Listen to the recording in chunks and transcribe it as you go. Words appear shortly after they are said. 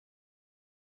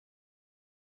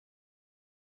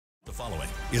Following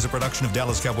is a production of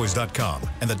DallasCowboys.com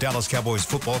and the Dallas Cowboys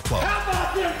Football Club. How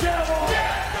about them Cowboys?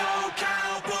 Yeah, go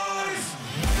Cowboys!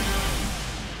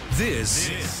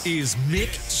 This is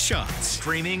Mick Shots,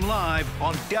 streaming live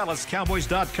on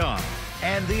DallasCowboys.com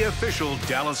and the official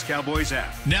Dallas Cowboys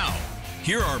app. Now,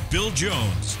 here are Bill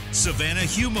Jones, Savannah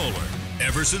Humoller,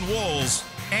 Everson Walls,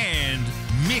 and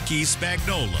Mickey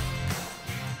Spagnola.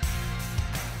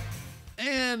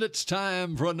 And it's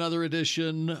time for another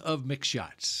edition of Mick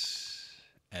Shots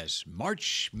as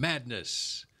March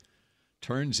Madness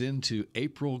turns into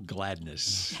April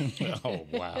Gladness. Oh,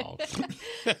 wow.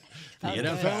 The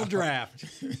NFL Draft,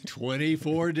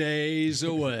 24 days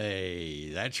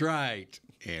away. That's right.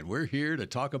 And we're here to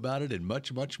talk about it and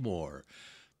much, much more.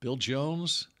 Bill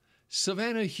Jones,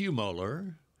 Savannah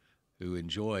Humoller, who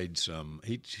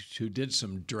who did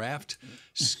some draft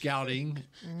scouting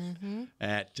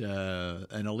at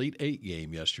an Elite Eight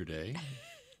game yesterday.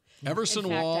 Everson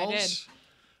Walls,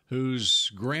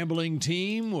 whose Grambling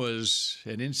team was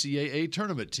an NCAA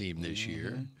tournament team this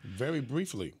year. Very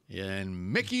briefly.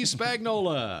 And Mickey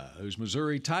Spagnola, whose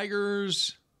Missouri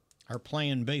Tigers are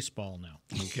playing baseball now.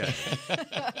 Okay.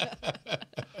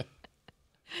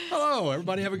 Hello,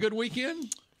 everybody have a good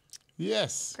weekend?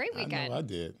 Yes. Great weekend. I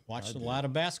did. Watched a lot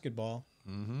of basketball.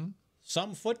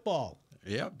 Some football.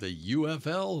 Yep, the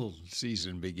UFL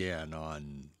season began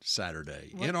on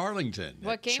Saturday in Arlington.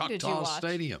 What game did you Choctaw watch?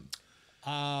 Stadium.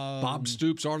 Bob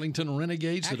Stoops' Arlington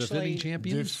Renegades, the defending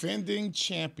champions. Defending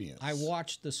champions. I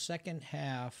watched the second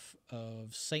half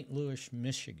of St. Louis,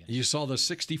 Michigan. You saw the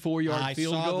 64-yard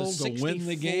field saw the goal to win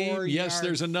the game? Yes, 64-yard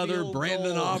there's another field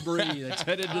Brandon goal. Aubrey that's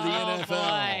headed to the NFL.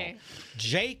 Boy.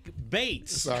 Jake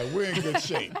Bates. Sorry, we're in good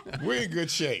shape. We're in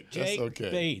good shape. That's Jake okay.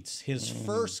 Bates, his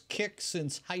first kick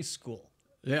since high school.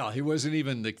 Yeah, he wasn't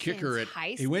even the kicker Since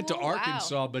high he went to school? Wow.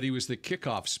 Arkansas, but he was the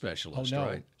kickoff specialist,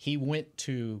 right? He went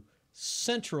to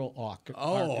Central Arkansas.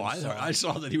 Oh, I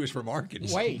saw that he was from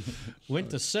Arkansas.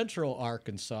 Went to Central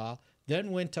Arkansas,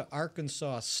 then went to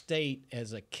Arkansas State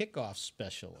as a kickoff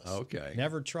specialist. Okay.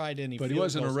 Never tried any But he field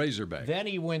wasn't a goals. Razorback. Then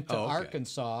he went to Oh, okay.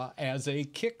 Arkansas as a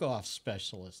kickoff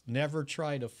specialist. Never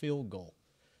tried a field goal.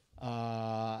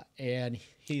 And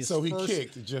he's So he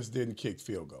kicked, just didn't kick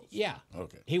field goals. Yeah.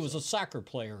 Okay. He was a soccer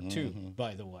player too,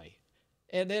 by the way.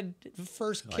 And then the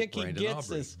first Like kick he Brandon gets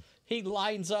Aubrey. is he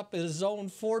lines up at his own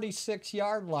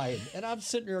 46-yard line. And I'm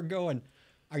sitting there going,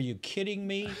 are you kidding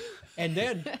me? And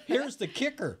then here's the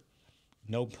kicker.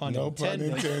 No pun No pun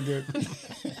intended.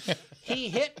 intended. He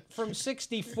hit from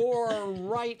 64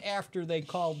 right after they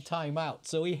called timeout.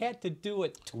 So he had to do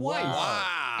it twice.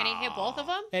 And he hit both of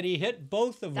them? And he hit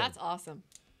both of them. That's awesome.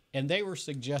 And they were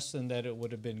suggesting that it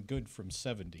would have been good from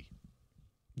 70.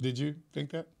 Did you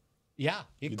think that? Yeah,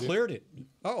 it cleared it.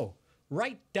 Oh,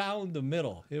 right down the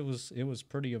middle. It was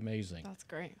pretty amazing. That's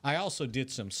great. I also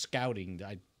did some scouting.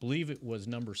 I believe it was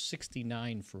number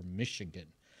 69 for Michigan.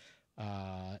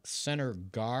 Center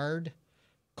guard,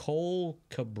 Cole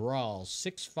Cabral,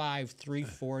 6'5",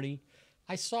 340.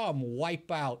 I saw him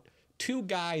wipe out two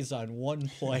guys on one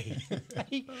play.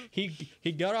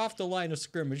 he got off the line of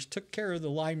scrimmage, took care of the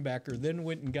linebacker, then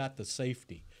went and got the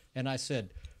safety. And I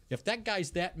said, if that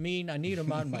guy's that mean, I need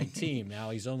him on my team.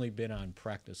 Now, he's only been on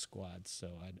practice squads, so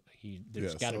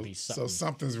there's got to be something. So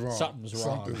something's wrong. Something's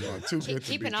wrong. Something's wrong. Too good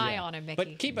to Keep be an eye true. on him, Mickey.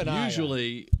 But keep an eye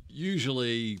on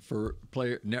Usually for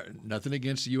player, nothing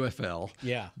against the UFL.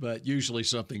 Yeah. But usually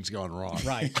something's gone wrong.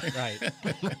 Right.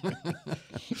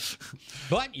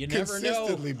 But you never know.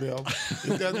 Consistently, Bill.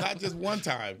 It does not just one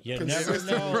time. You never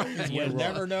Consistent know. runs You went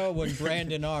never wrong. know when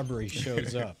Brandon Aubrey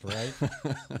shows up, right?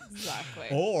 Exactly.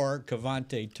 Or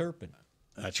Cavante Turpin.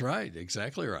 That's right.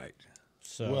 Exactly right.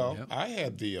 So Well, I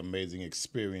had the amazing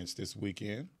experience this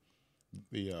weekend.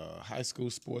 The high school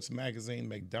sports magazine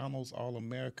McDonald's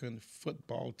All-American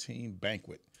Football Team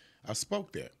Banquet. I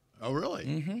spoke there. Oh,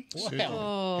 really? Sure.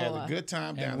 Well. Had a good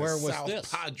time down where in was South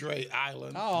this? Padre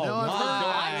Island. oh No, I've heard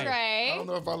my! Andre. I don't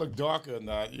know if I look darker or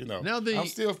not, Now I'm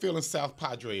still feeling South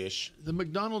Padre-ish. The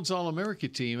McDonald's All-America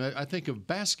team, I think of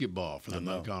basketball for the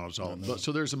McDonald's All-America.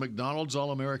 So there's a McDonald's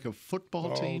All-America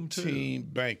football team, too? Team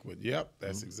banquet. Yep,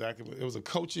 that's exactly what it was. A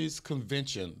coaches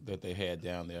convention that they had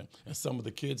down there, and some of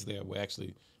the kids there were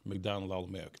actually McDonald's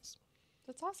All-Americans.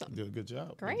 That's awesome. Did a good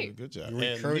job. Great. They did a good job. You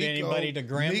And recruit anybody to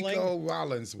Grambling? Nico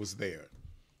Rollins was there.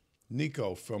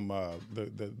 Nico from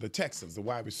the Texans, the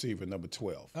wide receiver, number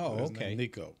 12. Oh, His name, okay.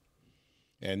 Nico.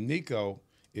 And Nico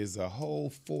is a whole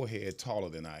forehead taller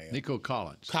than I am. Nico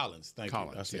Collins. Collins, thank you. I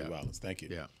Collins, said yeah. Rollins, thank you.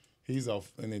 Yeah. He's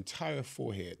an entire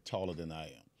forehead taller than I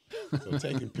am. So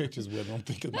taking pictures with him, I'm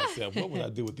thinking to myself, what would I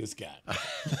do with this guy?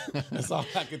 That's all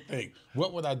I could think.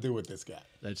 What would I do with this guy?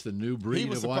 That's the new He breed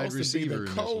was of wide supposed to be receiver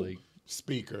the in this league.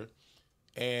 speaker,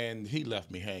 and he left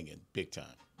me hanging big time.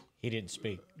 He didn't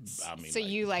speak. I mean, So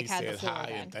you, he had the said floor hi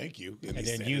then. and thank you, And he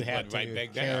then sent you his had butt right to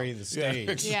back carry down. the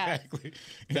stage. Yeah. Exactly.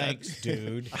 Thanks,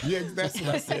 dude. Yeah, that's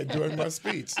what I said during my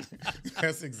speech.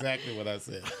 That's exactly what I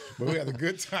said. But we had a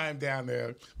good time down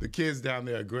there. The kids down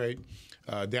there are great.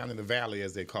 Down in the valley,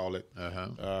 as they call it.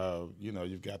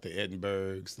 You've got the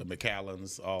Edinburghs, the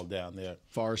McAllens, all down there.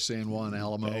 Far San Juan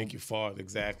Alamo. Thank you, Far.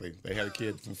 Exactly. They had a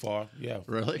kid from Far. Yeah.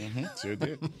 Really? Sure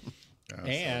did.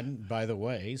 And by the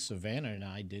way, Savannah and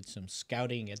I did some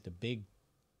scouting at the Big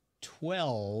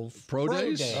 12 Pro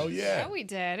days? Oh, yeah. Yeah, we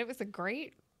did. It was a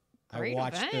great I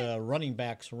watched event. running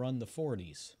backs run the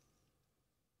 40s.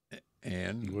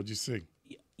 And What'd you see?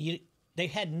 They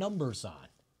had numbers on.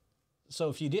 So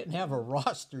if you didn't have a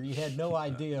roster, you had no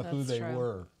idea who That's they true.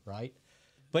 were, right?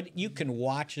 But you can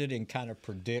watch it and kind of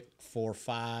predict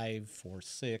 4-5,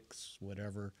 4-6,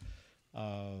 whatever.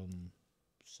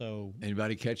 So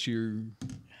anybody catch your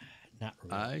not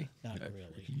really. eye? Not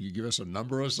really. You give us a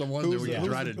number of someone that we can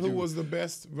try to do. Who was the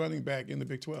best running back in the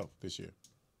Big 12 this year?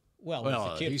 Well,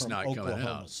 Well, it's a kid he's from not coming Oklahoma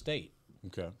out. State.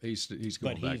 Okay. He's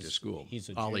going But back to he's- school. he's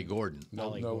a Ollie junior. Gordon.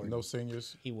 Ollie Gordon. No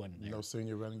seniors? He wasn't there. No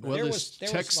senior running back? Well, There this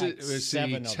was Texas, like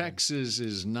 7 of them. Texas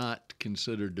is not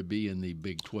considered to be in the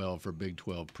Big 12 for Big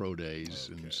 12 pro days,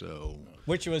 and so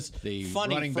Which was the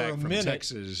funny running for back a from minute.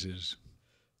 Texas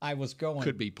I was going.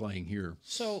 could be playing here.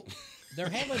 So they're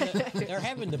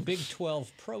having the Big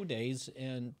 12 pro days,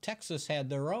 and Texas had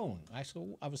their own.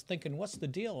 I was thinking, what's the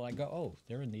deal? I go, oh,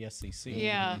 they're in the SEC.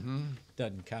 Yeah.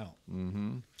 Doesn't count.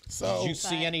 So Did you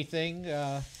see But- anything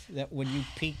that when you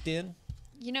peeked in?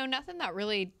 Nothing that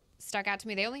really stuck out to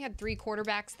me. They only had 3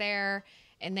 quarterbacks there.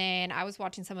 And then I was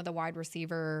watching some of the wide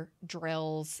receiver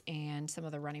drills and some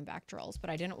of the running back drills, but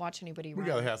I didn't watch anybody we run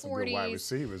got to have some good wide 40s.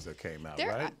 receivers that came out, There,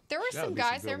 right? there were Gotta some be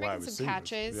guys. good They were wide making some receivers.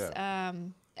 catches. Yeah.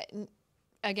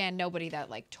 Again, nobody that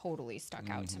totally stuck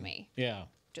out to me, Yeah.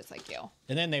 just like you.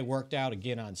 And then they worked out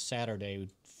again on Saturday.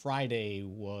 Friday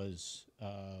was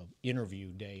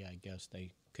interview day, I guess.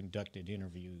 They conducted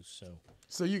interviews, so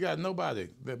So you got nobody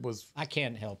that was. I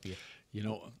can't help you. You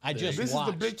know, I just This watched.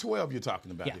 is the Big 12 you're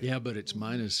talking about. Yeah. here. yeah, but it's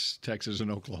minus Texas and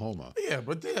Oklahoma. Yeah,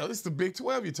 but this is the Big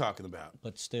 12 you're talking about.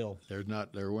 But still, There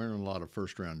weren't a lot of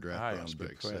first round draft I am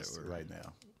prospects. depressed That were, right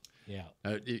now.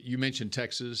 yeah. You mentioned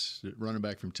Texas, the running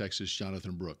back from Texas,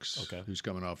 Jonathan Brooks, Okay. who's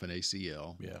coming off an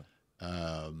ACL. Yeah.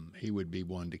 He would be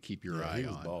one to keep your eye he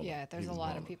was on. balling. Yeah, there's He a was lot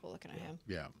of balling. people looking at him.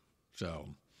 Yeah. So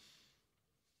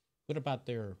What about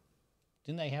didn't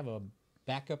they have a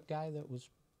backup guy that was?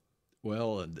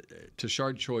 well,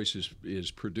 Tashard Choice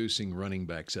is producing running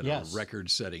backs at Yes. a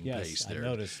record-setting Yes, pace. I There,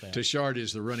 noticed that. Tashard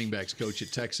is the running backs coach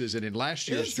at Texas, and in last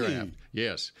year's Is he? draft,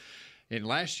 yes, in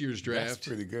last year's draft, That's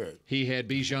pretty good. he had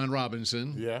Bijan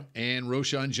Robinson, Yeah. and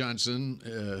Roshan Johnson,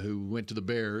 who went to the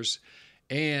Bears.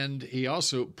 And he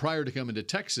also, prior to coming to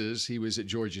Texas, he was at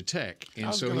Georgia Tech, and I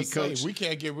was so gonna he say, coached. we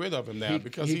can't get rid of him now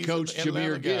because he he's coached an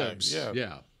Atlanta Jahmyr guy. Gibbs.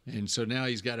 Yeah. And so now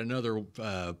he's got another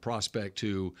prospect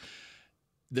who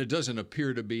there doesn't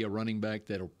appear to be a running back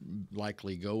that'll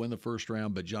likely go in the first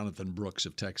round, but Jonathan Brooks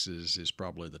of Texas is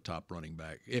probably the top running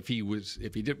back. If he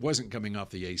wasn't coming off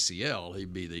the ACL,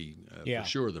 he'd be Yeah. for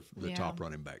sure the Yeah. top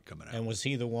running back coming out. And was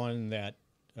he the one that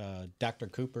Dr.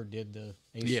 Cooper did the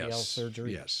ACL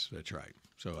surgery? Yes, that's right.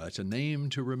 So that's a name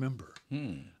to remember.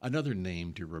 Another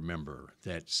name to remember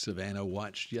that Savannah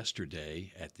watched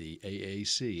yesterday at the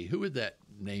AAC. Who would that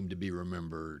name to be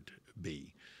remembered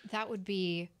be? That would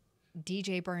be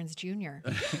DJ Burns Jr.,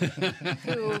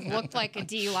 who looked like a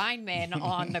D lineman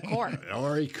on the court.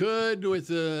 Or he could with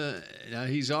now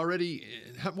he's already,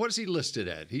 what is he listed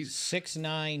at? He's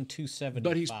 6'9", 275.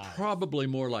 but he's probably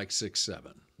more like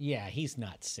 6'7". Yeah, he's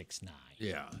not 6'9".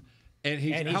 Yeah. And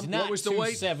he's, And he's not what was the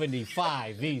weight?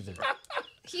 275 either.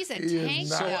 He's a He is tank.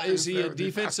 not- So though. is he a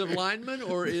defensive lineman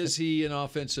or is he an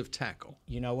offensive tackle?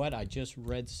 You know what? I just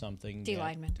read something. D that,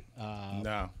 lineman.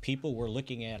 No. People were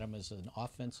looking at him as an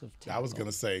offensive tackle. I was going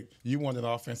to say, you want an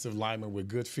offensive lineman with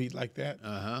good feet like that?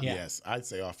 Uh-huh. Yeah. Yes, I'd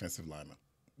say offensive lineman.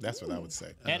 That's what I would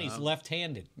say. And he's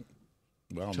left-handed.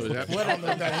 Well, I So don't know. is that- I don't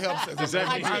know if that helps. Does that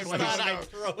I mean- just thought I'd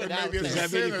throw it out there. Does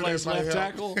that mean he plays left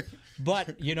tackle?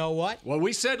 But you know what? Well,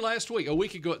 we said last week, a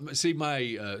week ago, see,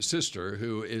 my sister,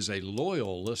 who is a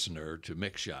loyal listener to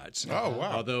Mick Shots. Oh,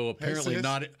 wow. Although apparently sis.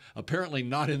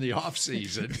 not in the off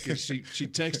season, because she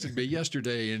texted me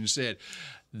yesterday and said,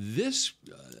 "This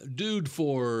dude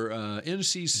for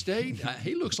NC State,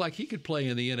 he looks like he could play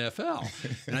in the NFL."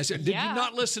 And I said, "Did Yeah. you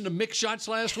not listen to Mick Shots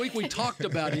last week? We talked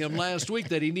about him last week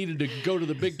that he needed to go to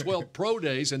the Big 12 Pro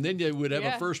Days, and then you would have a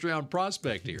Yeah. first round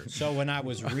prospect here." So when I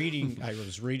was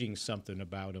reading something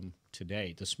about him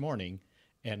this morning,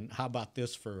 And how about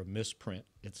this for a misprint?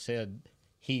 It said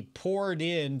he poured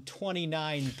in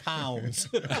 29 pounds.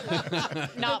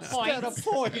 Not points. Instead of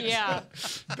points. Yeah.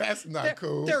 That's not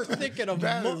cool. They're thinking of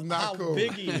That is not how cool.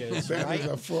 big he is, That right? is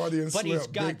a Freudian But he's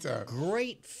slip, got big time.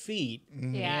 great feet.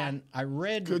 Yeah. And I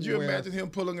read Could you where imagine him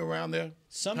pulling around there?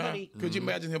 somebody Could you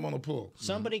imagine him on a pull?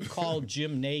 somebody called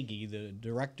Jim Nagy, the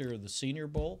director of the Senior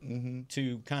Bowl,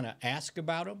 to kind of ask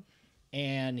about him.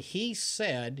 And he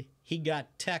said he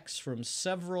got texts from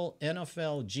several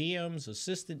NFL GMs,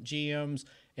 assistant GMs,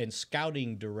 and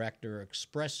scouting director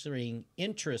expressing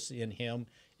interest in him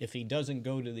if he doesn't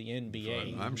go to the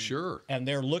NBA. I'm sure. And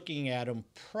they're looking at him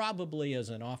probably as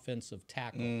an offensive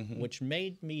tackle, which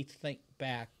made me think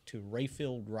back to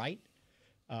Rayfield Wright.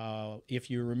 If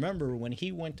you remember, when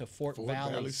he went to Fort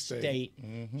Valley State,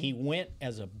 he went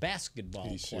as a basketball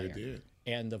He player. sure did.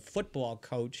 And the football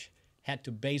coach had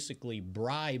to basically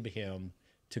bribe him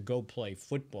to go play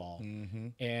football.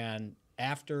 And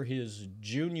after his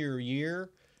junior year,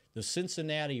 the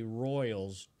Cincinnati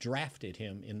Royals drafted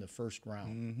him in the first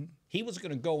round. He was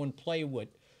going to go and play with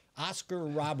Oscar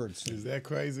Robertson, Is that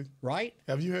crazy? right?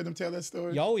 Have you heard him tell that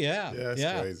story? Oh, yeah. Yeah,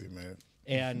 that's crazy, man.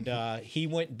 And he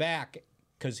went back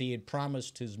because he had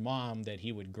promised his mom that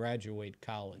he would graduate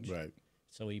college. Right.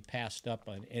 So he passed up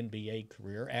an NBA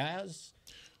career as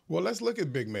Well, let's look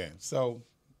at big man. So,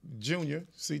 Junior,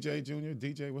 CJ Junior,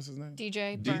 DJ, what's his name?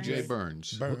 DJ Burns. DJ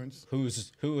Burns. Burns.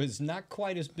 who is not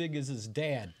quite as big as his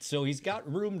dad. So he's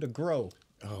got room to grow.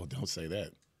 Oh, don't say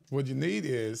that. What you need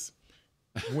is,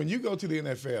 when you go to the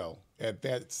NFL at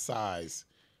that size,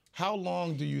 how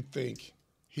long do you think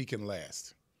he can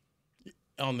last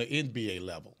on the NBA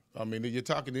level? I mean, you're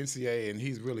talking NCAA, and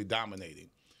he's really dominating.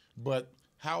 But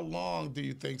how long do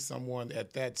you think someone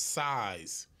at that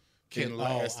size can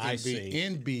last in I the see.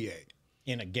 NBA?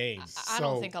 In a game. I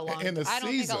don't think a long. In a I don't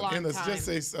think season, a long in a, time. just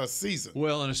a season.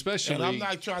 Well, and especially. And I'm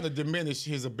not trying to diminish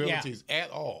his abilities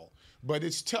at all, but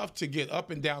it's tough to get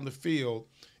up and down the field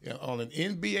on an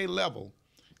NBA level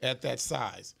at that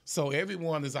size. So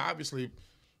everyone is obviously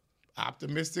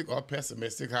optimistic or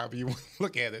pessimistic, however you want to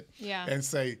look at it, Yeah. and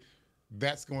say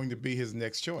that's going to be his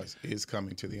next choice, is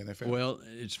coming to the NFL. Well,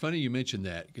 it's funny you mentioned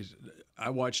that because I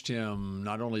watched him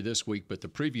not only this week but the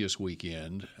previous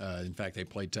weekend. In fact, they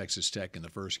played Texas Tech in the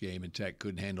first game, and Tech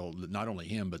couldn't handle not only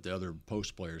him but the other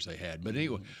post players they had. But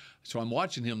anyway, so I'm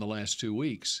watching him the last 2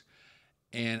 weeks,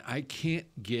 and I can't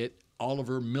get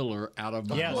Oliver Miller out of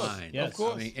my Yes, mind. yes. Of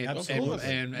course. I mean, Absolutely.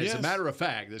 and as Yes. a matter of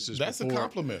fact, this is That's a before-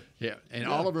 compliment. Yeah, and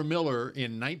Oliver Miller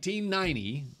in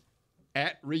 1990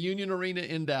 at Reunion Arena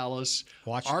in Dallas,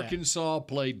 Watch that. Arkansas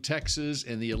played Texas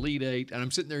in the Elite Eight, and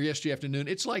I'm sitting there yesterday afternoon.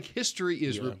 It's like history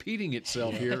is repeating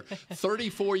itself here.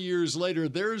 34 years later,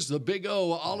 there's the big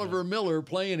O, Oliver Miller,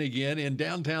 playing again in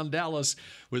downtown Dallas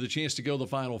with a chance to go to the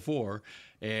Final Four.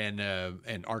 And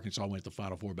Arkansas went to the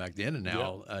Final Four back then, and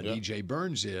now DJ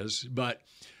Burns is. But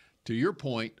to your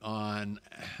point on,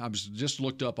 I was just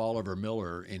looked up Oliver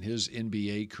Miller in his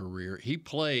NBA career. He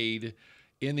played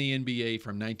in the NBA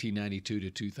from 1992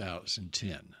 to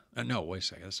 2010. No, wait a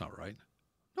second, that's not right.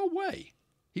 No way.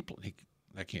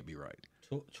 That can't be right.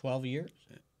 12 years?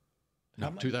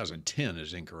 No, 2010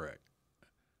 is incorrect.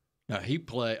 Now, he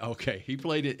played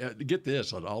it. Get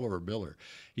this on Oliver Miller.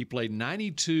 He played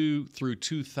 92 through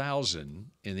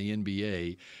 2000 in the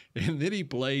NBA, and then he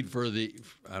played for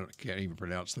can't even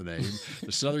pronounce the name,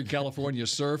 the Southern California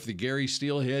Surf, the Gary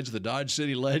Steelheads, the Dodge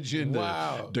City Legend,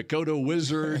 the Dakota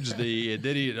Wizards, and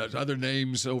then he had other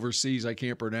names overseas I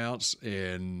can't pronounce,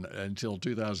 and until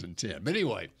 2010. But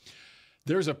anyway,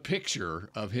 there's a picture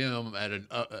of him at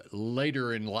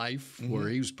later in life where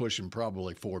he was pushing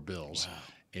probably $4 bills. Wow.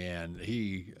 And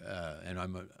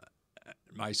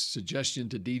my suggestion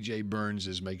to DJ Burns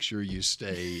is make sure you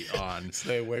stay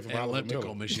away from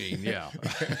elliptical machine. Yeah.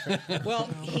 Well,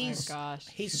 gosh.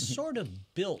 he's sort of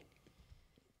built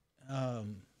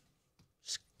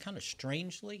kind of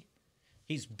strangely.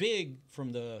 He's big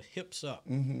from the hips up.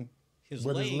 Mm-hmm. His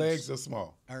But his legs are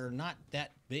small. are not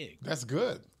that big. That's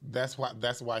good. That's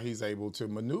why he's able to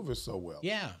maneuver so well.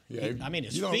 Yeah. Yeah. I mean,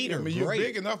 his You don't- feet are I mean, great. You're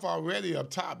big enough already up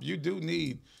top. You do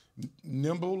need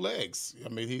nimble legs. I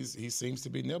mean, he seems to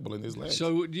be nimble in his legs.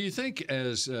 So do you think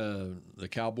as the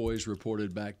Cowboys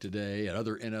reported back today and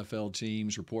other NFL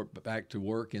teams report back to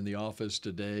work in the office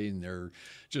today, and they're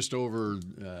just over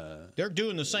They're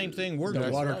doing the same thing we're the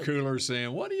doing. water cooler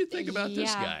saying, what do you think about this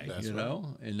Yeah. guy? That's you right.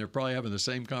 know? And they're probably having the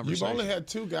same You've conversation. only had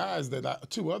two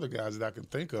other guys that I can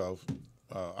think of,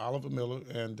 Oliver Miller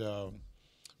and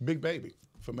Big Baby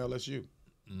from LSU.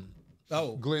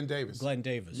 Oh, Glenn Davis. Glenn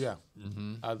Davis. Yeah.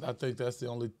 I think that's the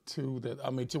only two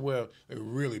to where they're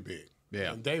really big.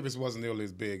 Yeah. And Davis wasn't nearly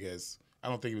as big as I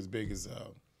don't think he was big as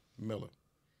Miller.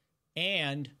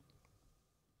 And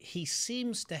he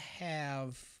seems to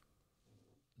have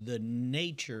the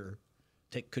nature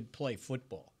that could play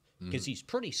football because he's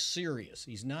pretty serious.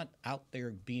 He's not out there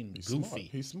being goofy.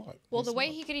 He's smart. Well, the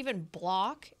way he could even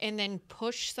block and then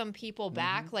push some people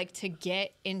back, like to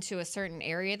get into a certain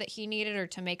area that he needed or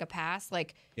to make a pass,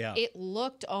 like it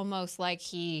looked almost like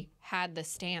he had the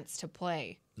stance to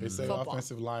play. They say football.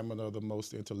 offensive linemen are the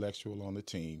most intellectual on the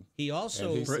team. He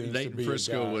also, Nate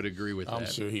Frisco would agree with that. I'm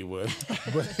sure he would.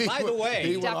 by the way,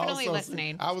 he would definitely also,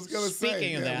 listening. I was going to say,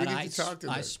 speaking of that, we need to talk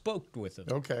to I him. spoke with him.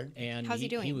 Okay. And How's he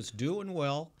doing? He was doing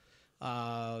well.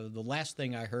 The last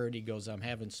thing I heard, he goes, I'm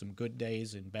having some good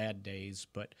days and bad days.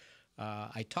 But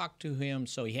I talked to him.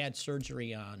 So he had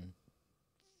surgery on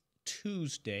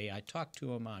Tuesday. I talked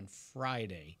to him on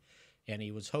Friday, and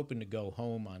he was hoping to go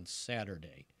home on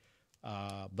Saturday.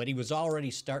 But he was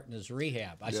already starting his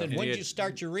rehab. I said, when did you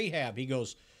start your rehab? He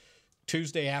goes,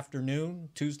 Tuesday afternoon,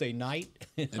 Tuesday night.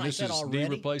 And I this said, is already? knee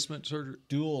replacement surgery?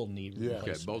 Dual knee replacement.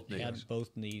 Okay, both knees. Had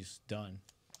both knees done.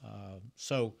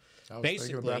 So I was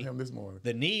thinking about basically, him this morning.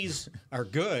 the knees are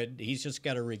good. He's just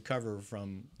got to recover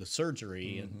from the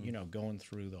surgery and, going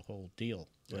through the whole deal.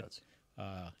 But,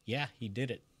 he did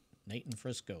it. Nate and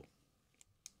Frisco.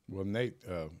 Well, Nate,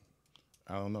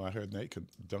 I don't know. I heard Nate could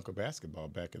dunk a basketball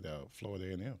back at Florida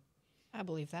A&M. I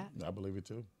believe that. I believe it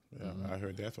too. Yeah, I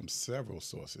heard that from several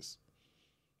sources.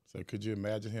 So could you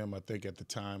imagine him, I think at the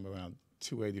time, around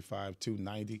 285,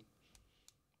 290,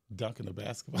 dunking a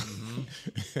basketball?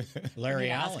 Larry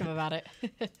Ask him Allen, about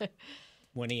it.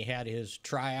 when he had his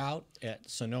tryout at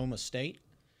Sonoma State,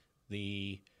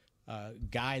 the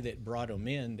guy that brought him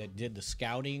in that did the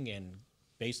scouting and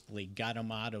basically got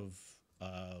him out of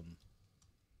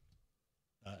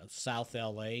South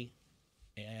L.A.,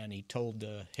 and he told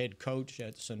the head coach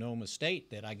at Sonoma State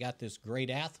that I got this great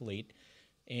athlete,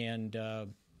 and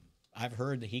I've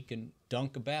heard that he can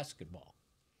dunk a basketball.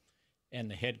 And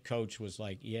the head coach was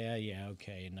like, yeah,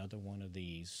 okay, another one of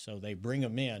these. So they bring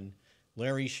him in.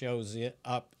 Larry shows it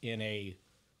up in a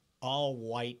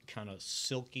all-white kind of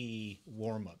silky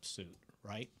warm-up suit,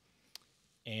 right?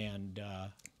 And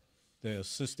the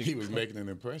assistant He was making an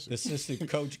impression. the assistant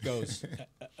coach goes,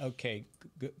 okay,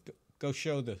 go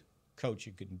show the coach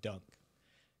you can dunk.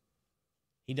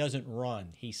 He doesn't run.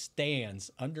 He stands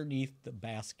underneath the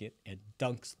basket and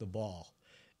dunks the ball.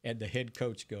 And the head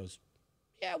coach goes,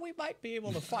 yeah, we might be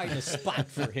able to find a spot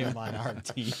for him on our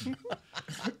team.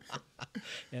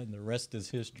 And the rest is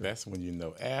history. That's when you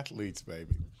know athletes,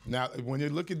 baby. Now, when you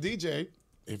look at DJ,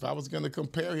 if I was going to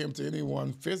compare him to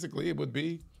anyone physically, it would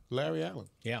be Larry Allen.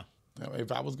 Yeah. Now,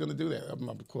 if I was going to do that,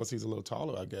 of course, he's a little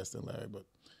taller, I guess, than Larry, but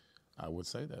I would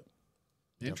say that.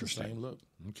 Interesting. Same look.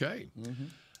 Okay.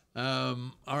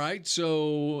 All right.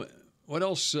 So what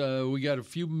else? We got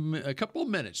a couple of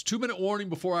minutes. 2-minute warning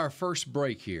before our first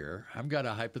break here. I've got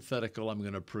a hypothetical I'm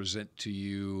going to present to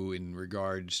you in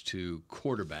regards to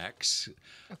quarterbacks.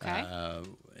 Okay.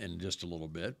 In just a little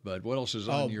bit. But what else is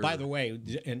on your? By the way,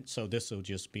 and so this will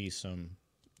just be some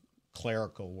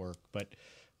clerical work, but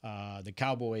the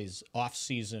Cowboys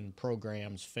off-season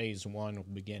programs phase 1 will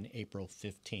begin April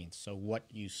 15th. So what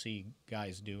you see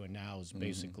guys doing now is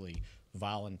basically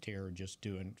volunteer, just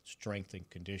doing strength and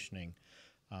conditioning.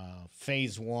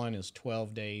 Phase 1 is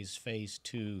 12 days, phase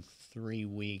 2, 3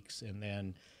 weeks, and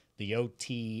then the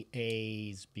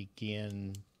OTAs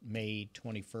begin May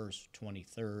 21st,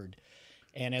 23rd.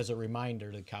 And as a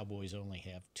reminder, the Cowboys only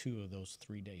have 2 of those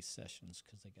 3-day sessions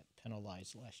because they got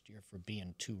penalized last year for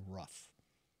being too rough.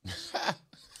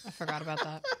 I forgot about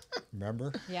that.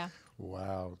 Remember? Yeah.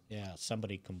 Wow. Yeah,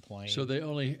 somebody complained. So they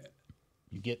only.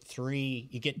 you get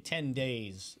 10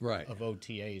 days Right. of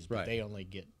OTAs, but Right. they only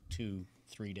get 2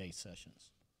 3-day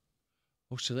sessions.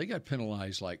 Oh, so they got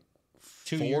penalized like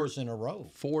 2 years in a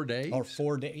row. 4 days. Or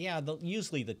 4 days. Yeah,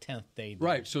 usually the 10th day.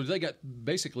 Right. So they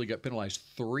basically got penalized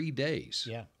 3 days.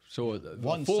 Yeah. So a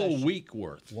One full session. week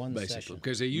worth, One basically, session.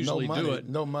 because they usually no money, do it.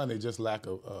 No money, just lack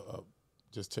of,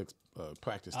 just took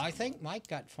practice time. I think Mike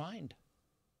got fined.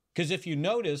 Because if you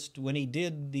noticed, when he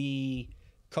did the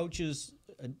coach's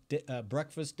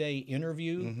breakfast day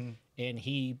interview, and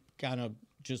he kind of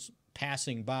just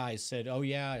passing by said, oh,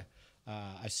 yeah,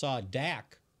 I saw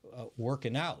Dak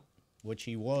working out, which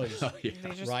he was. They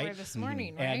just Right? were this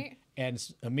morning, right? And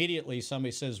immediately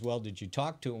somebody says, well, did you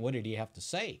talk to him? What did he have to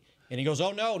say? And he goes,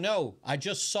 oh, no, I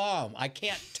just saw him. I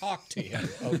can't talk to him,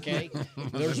 okay?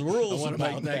 There's rules wanna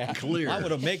about make that that. clear. I want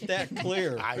to make that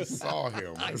clear. I saw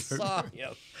him. I saw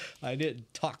him. I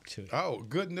didn't talk to him. Oh,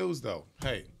 good news though.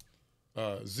 Hey,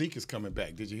 Zeke is coming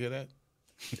back. Did you hear that?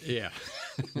 Yeah.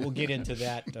 We'll get into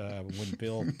that when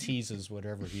Bill teases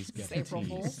whatever he's got to April tease.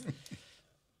 Fool's.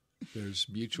 There's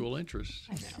mutual interest.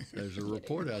 There's a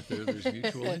report out there. There's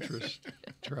mutual interest.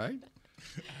 That's right.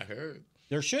 I heard.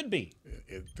 There should be.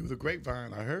 Through the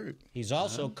grapevine, I heard. He's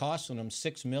also costing them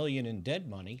 $6 million in dead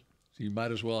money. So you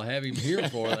might as well have him here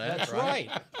for that. That's right.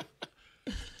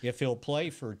 If he'll play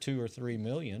for $2 or $3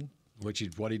 million, Which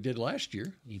is what he did last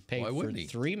year. he paid Why for wouldn't he?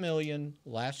 $3 million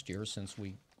last year since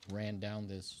we ran down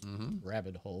this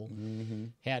rabbit hole.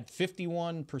 Had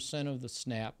 51% of the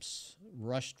snaps,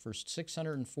 rushed for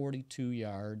 642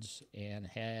 yards, and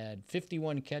had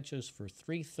 51 catches for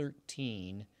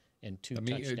 313 and 2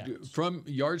 touchdowns. From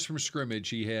yards from scrimmage,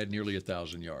 he had nearly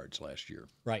 1,000 yards last year.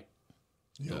 Right.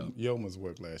 Yeoman's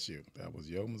work last year. That was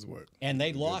Yeoman's work. And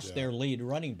they lost their lead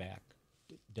running back,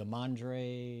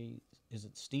 DeMondre, is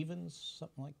it Stevens,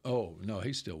 something like that? Oh, no,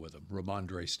 he's still with them.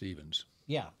 Ramondre Stevens.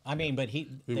 Yeah, I mean, but he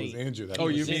was injured. Oh,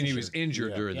 you was mean he was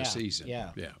injured. injured during Yeah, the season?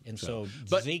 yeah. And so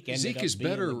but Zeke ended Zeke up is being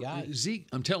better. the guy. Zeke,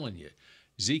 I'm telling you,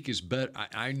 Zeke is better.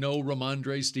 I know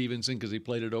Ramondre Stevenson because he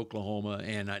played at Oklahoma,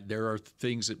 and there are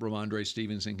things that Ramondre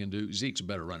Stevenson can do. Zeke's a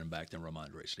better running back than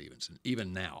Ramondre Stevenson,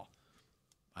 even now.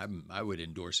 I would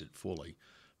endorse it fully.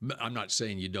 I'm not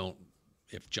saying you don't.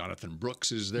 If Jonathan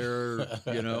Brooks is there,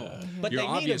 you know. But they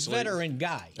need a veteran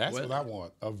guy. That's what I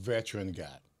want, a veteran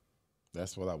guy.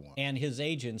 That's what I want. And his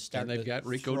agents And they've got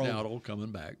Rico Dowdle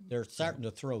coming back. They're starting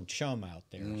to throw chum out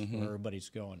there where everybody's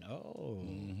going,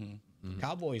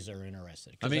 Cowboys are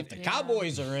interested. Because if the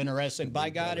Cowboys are interested, by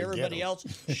God, everybody else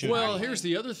should. Well, here's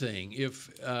the other thing. If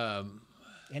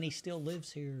and he still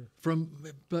lives here.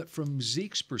 From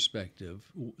Zeke's perspective,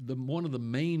 one of the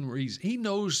main reasons he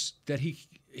knows that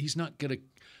he's not going to.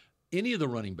 Any of the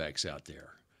running backs out there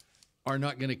are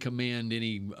not going to command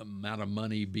any amount of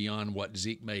money beyond what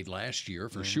Zeke made last year,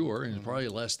 for sure, and probably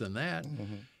less than that.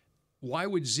 Why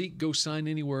would Zeke go sign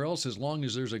anywhere else as long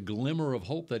as there's a glimmer of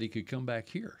hope that he could come back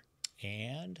here?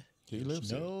 And He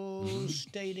lives no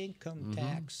state income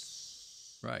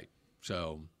tax. Right.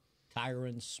 So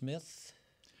Tyron Smith.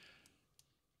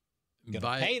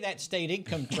 Gonna pay that state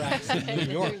income tax in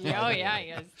New York. Oh, yeah, he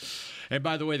is. And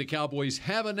by the way, the Cowboys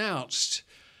have announced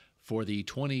for the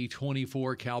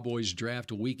 2024 Cowboys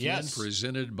Draft Weekend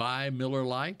presented by Miller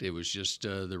Lite. It was just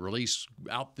the release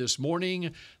out this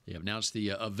morning. They have announced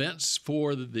the events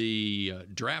for the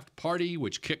draft party,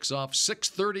 which kicks off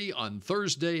 6:30 on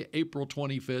Thursday, April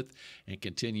 25th, and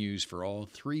continues for all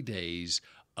 3 days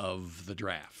of the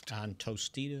draft. On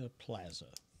Tostita Plaza.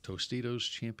 Tostitos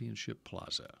Championship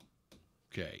Plaza.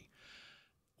 Okay.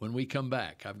 When we come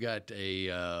back, I've got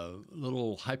a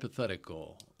little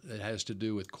hypothetical that has to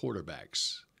do with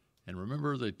quarterbacks. And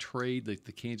remember the trade that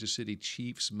the Kansas City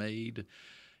Chiefs made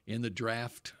in the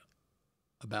draft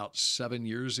about 7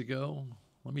 years ago?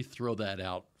 Let me throw that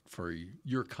out for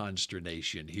your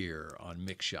consternation here on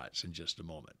Mick Shots in just a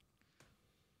moment.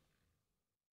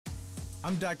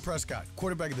 I'm Dak Prescott,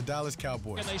 quarterback of the Dallas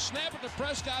Cowboys. And they snap it to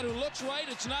Prescott, who looks right.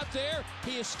 It's not there.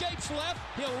 He escapes left.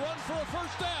 He'll run for a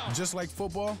first down. Just like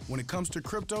football, when it comes to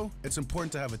crypto, it's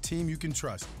important to have a team you can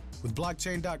trust. With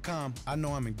blockchain.com, I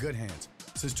know I'm in good hands.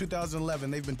 Since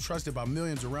 2011, they've been trusted by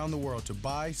millions around the world to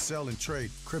buy, sell, and trade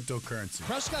cryptocurrency.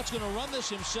 Prescott's going to run this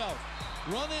himself.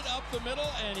 Run it up the middle,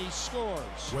 and he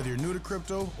scores. Whether you're new to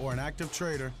crypto or an active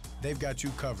trader, they've got you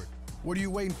covered. What are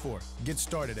you waiting for? Get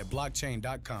started at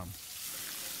blockchain.com.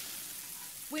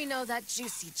 We know that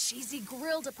juicy, cheesy,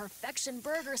 grilled to perfection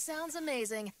burger sounds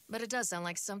amazing, but it does sound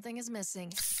like something is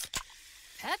missing.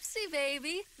 Pepsi,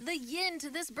 baby! The yin to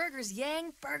this burger's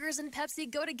yang. Burgers and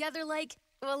Pepsi go together like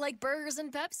burgers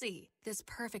and Pepsi. This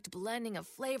perfect blending of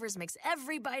flavors makes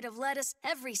every bite of lettuce,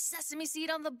 every sesame seed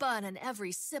on the bun, and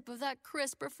every sip of that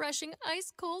crisp, refreshing,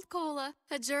 ice-cold cola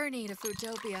a journey to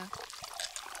Foodtopia.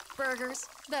 Burgers,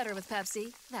 better with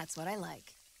Pepsi. That's what I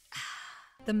like.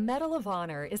 The Medal of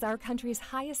Honor is our country's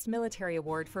highest military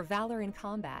award for valor in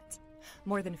combat.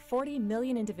 More than 40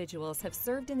 million individuals have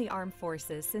served in the armed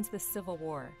forces since the Civil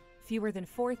War. Fewer than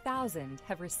 4,000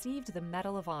 have received the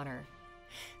Medal of Honor.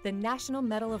 The National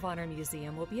Medal of Honor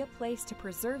Museum will be a place to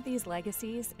preserve these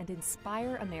legacies and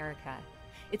inspire America.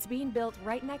 It's being built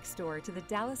right next door to the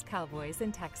Dallas Cowboys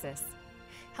in Texas.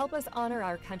 Help us honor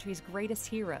our country's greatest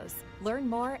heroes. Learn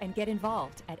more and get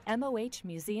involved at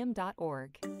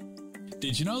mohmuseum.org.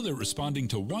 Did you know that responding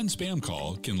to one spam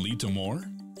call can lead to more?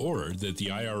 Or that the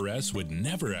IRS would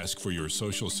never ask for your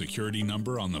social security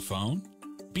number on the phone?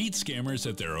 Beat scammers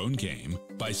at their own game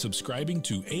by subscribing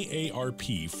to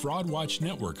AARP Fraud Watch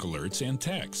Network alerts and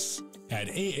texts. At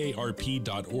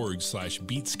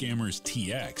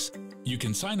aarp.org/beatscammerstx, you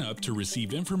can sign up to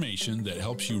receive information that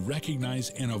helps you recognize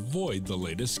and avoid the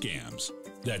latest scams.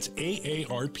 That's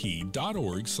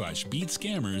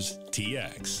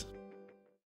aarp.org/beatscammerstx.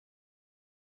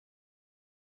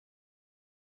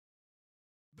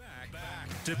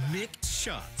 Back to Mick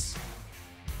Shots.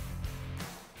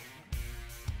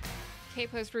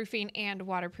 K-Post Roofing and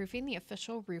Waterproofing, the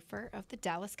official roofer of the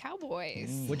Dallas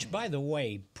Cowboys. Which, by the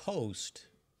way, Post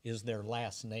is their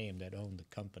last name that owned the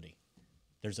company.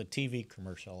 There's a TV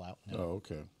commercial out now. Oh,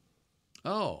 okay.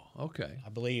 Oh, okay. I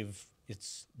believe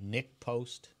it's Nick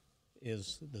Post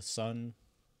is the son.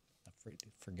 I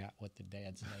forgot what the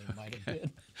dad's name might have been.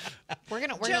 We're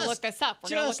gonna look this up.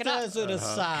 We're gonna look it up. Just as an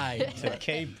aside to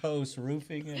K-Post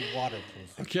Roofing and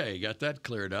Waterproofing. Okay, got that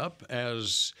cleared up.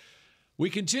 As we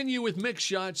continue with Mix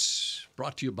Shots,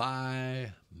 brought to you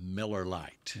by Miller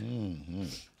Lite. Mm-hmm.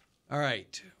 All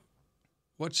right,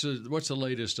 what's the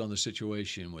latest on the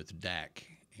situation with Dak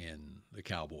and the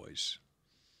Cowboys?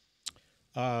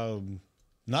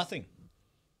 Nothing.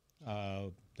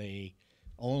 They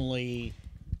only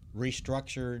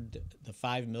restructured the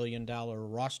 $5 million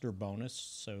roster bonus,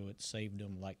 so it saved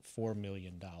them like $4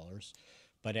 million.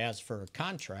 But as for a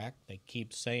contract, they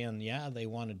keep saying, yeah, they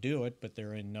want to do it, but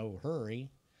they're in no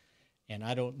hurry. And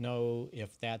I don't know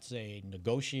if that's a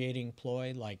negotiating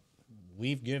ploy, like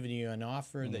we've given you an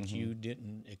offer that you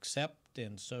didn't accept,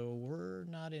 and so we're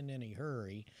not in any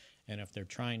hurry. And if they're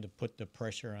trying to put the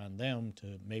pressure on them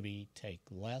to maybe take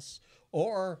less,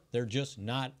 or they're just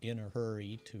not in a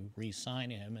hurry to re-sign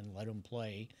him and let him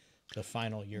play the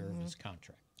final year of his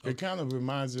contract. It kind of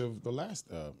reminds you of the last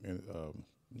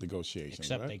negotiation,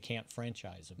 Except right? they can't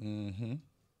franchise him. Mm-hmm.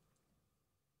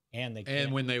 And they can't.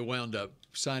 And when they wound up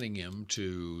signing him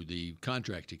to the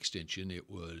contract extension, it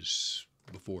was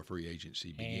before free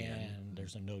agency began. And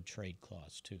there's a no trade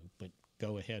clause too. But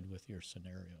go ahead with your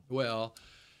scenario. Well,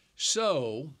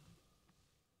 so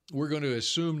we're going to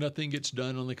assume nothing gets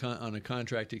done on a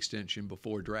contract extension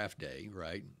before draft day,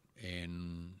 right?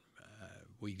 And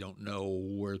we don't know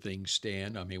where things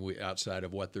stand. I mean, outside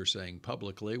of what they're saying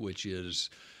publicly, which is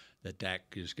that Dak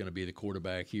is going to be the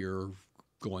quarterback here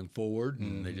going forward,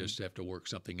 and they just have to work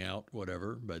something out,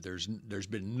 whatever. But there's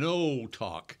been no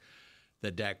talk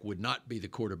that Dak would not be the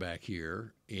quarterback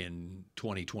here in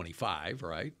 2025,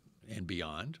 right, and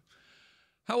beyond.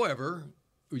 However,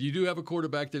 you do have a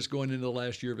quarterback that's going into the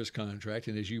last year of his contract,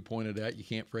 and as you pointed out, you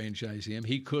can't franchise him.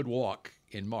 He could walk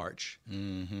in March.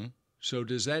 Mm-hmm. So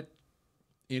does that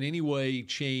in any way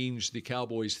change the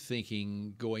Cowboys'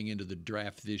 thinking going into the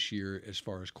draft this year as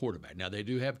far as quarterback? Now, they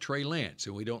do have Trey Lance,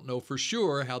 and we don't know for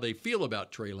sure how they feel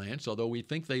about Trey Lance, although we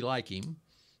think they like him.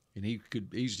 And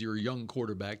he's your young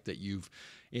quarterback that you've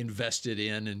invested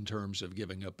in terms of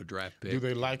giving up a draft pick. Do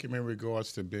they like him in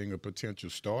regards to being a potential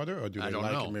starter, or do they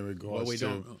like him in regards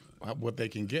to what they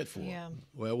can get for him? Yeah.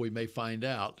 Well, we may find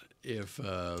out if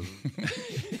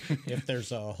If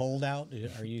there's a holdout,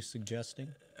 are you suggesting?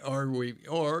 there you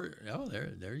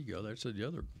go. That's the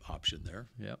other option there.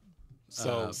 Yep.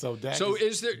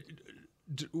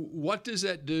 What does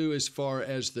that do as far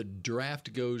as the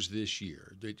draft goes this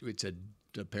year? It's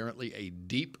apparently a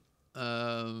deep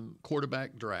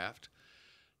quarterback draft.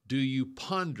 Do you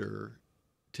ponder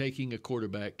taking a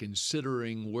quarterback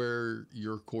considering where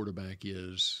your quarterback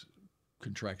is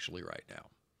contractually right now?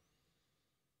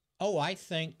 Oh, I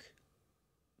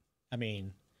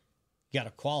mean, you got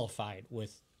to qualify it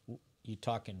with, you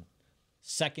talking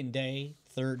second day,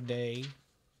 third day,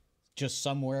 just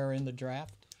somewhere in the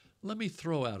draft? Let me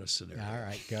throw out a scenario. All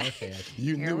right, go ahead.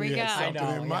 You Here knew we he had go. something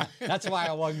I know, in mind. yeah. That's why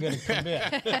I wasn't going to commit.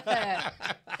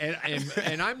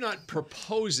 And I'm not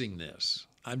proposing this.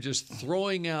 I'm just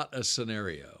throwing out a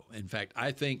scenario. In fact,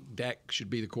 I think Dak should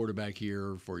be the quarterback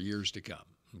here for years to come,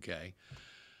 okay?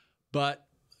 But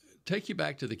take you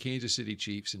back to the Kansas City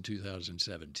Chiefs in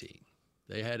 2017.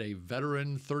 They had a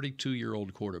veteran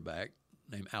 32-year-old quarterback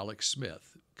named Alex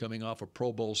Smith coming off a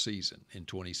Pro Bowl season in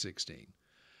 2016.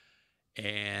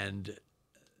 And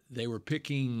they were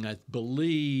picking, I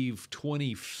believe,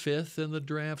 25th in the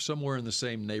draft, somewhere in the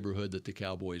same neighborhood that the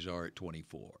Cowboys are at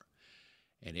 24.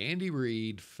 And Andy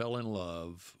Reid fell in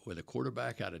love with a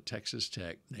quarterback out of Texas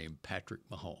Tech named Patrick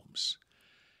Mahomes.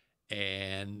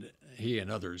 And he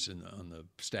and others on the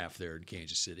staff there in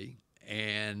Kansas City.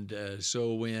 And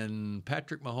so when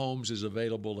Patrick Mahomes is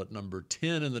available at number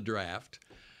 10 in the draft,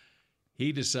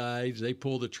 he decides, they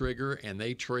pull the trigger, and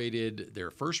they traded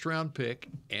their first-round pick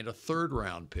and a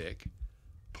third-round pick,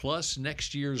 plus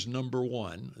next year's number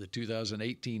 1, the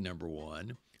 2018 number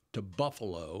 1, to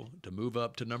Buffalo to move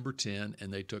up to number 10,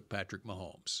 and they took Patrick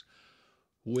Mahomes.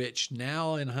 which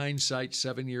now in hindsight,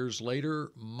 7 years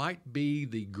later, might be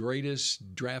the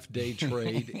greatest draft day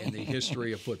trade in the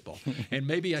history of football. And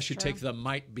maybe I should take the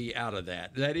might be out of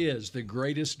that. That is the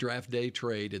greatest draft day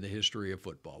trade in the history of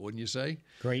football, wouldn't you say?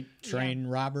 Great train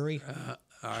robbery.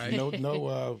 All right.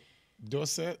 No,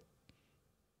 Dorsett.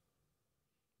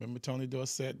 Remember Tony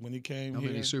Dorsett when he came How here?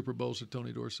 many Super Bowls did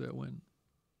Tony Dorsett win?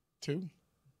 2.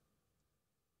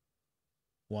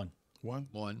 One. One.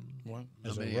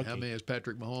 As How a many rookie. has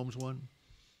Patrick Mahomes won?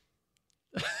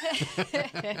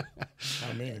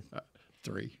 How many?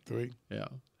 3. 3. Yeah.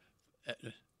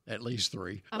 At least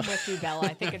 3. I'm with you, Bella.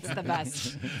 I think it's the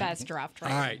best draft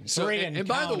trade. All right. So, and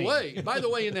by the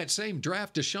way, in that same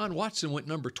draft, Deshaun Watson went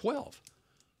number 12.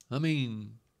 I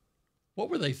mean, what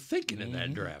were they thinking in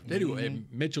that draft? Anyway, and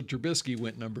Mitchell Trubisky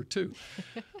went number 2.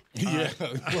 Yeah.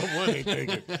 What were they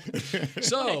thinking?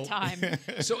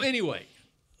 So anyway,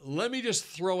 let me just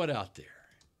throw it out there.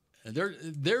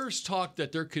 There's talk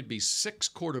that there could be 6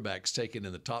 quarterbacks taken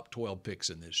in the top 12 picks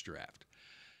in this draft.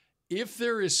 If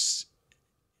there is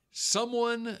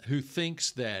someone who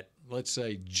thinks that, let's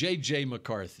say, J.J.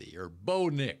 McCarthy or Bo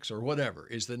Nix or whatever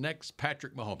is the next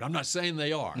Patrick Mahomes, I'm not saying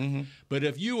they are, but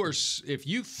if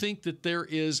you think that there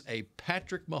is a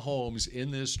Patrick Mahomes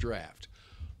in this draft,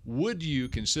 would you,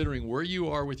 considering where you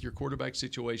are with your quarterback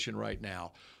situation right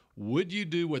now, would you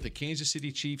do what the Kansas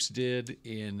City Chiefs did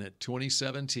in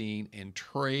 2017 and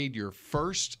trade your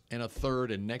first and a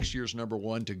third and next year's number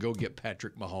 1 to go get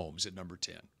Patrick Mahomes at number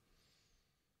 10?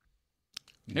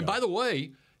 No. And by the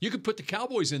way, you could put the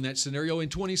Cowboys in that scenario in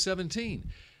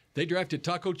 2017. They drafted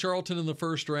Taco Charlton in the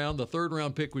first round. The third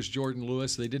round pick was Jordan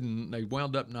Lewis. They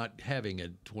wound up not having a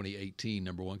 2018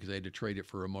 number 1 because they had to trade it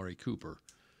for Amari Cooper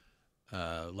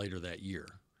later that year.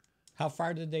 How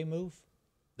far did they move?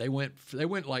 They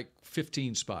went like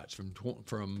 15 spots from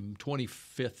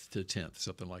 25th to 10th,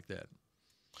 something like that.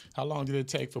 How long did it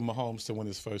take for Mahomes to win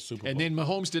his first Super Bowl? And then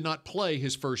Mahomes did not play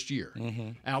his first year.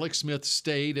 Alex Smith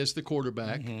stayed as the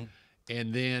quarterback,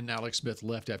 and then Alex Smith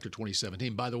left after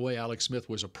 2017. By the way, Alex Smith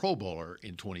was a Pro Bowler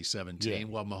in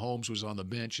 2017 while Mahomes was on the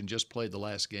bench and just played the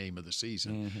last game of the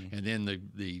season. And then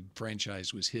the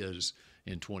franchise was his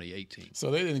in 2018. So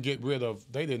they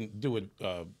didn't do it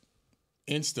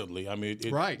instantly. I mean,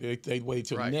 they waited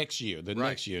till next year,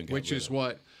 next year. And got which rid is of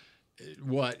it.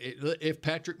 if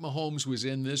Patrick Mahomes was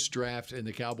in this draft and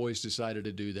the Cowboys decided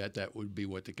to do that, that would be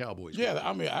what the Cowboys would do.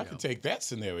 I mean, I could take that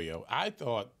scenario. I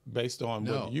thought, based on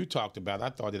what you talked about, I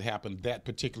thought it happened that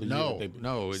particular year.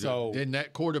 No. So then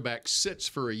that quarterback sits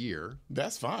for a year.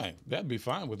 That's fine. That'd be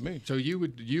fine with me. So you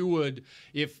would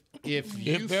if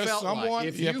you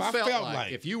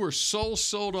were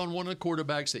sold on one of the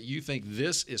quarterbacks that you think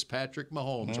this is Patrick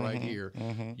Mahomes right here,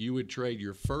 you would trade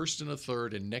your first and a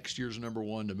third and next year's number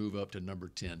 1 to move up to number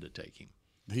 10 to take him.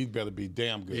 He better be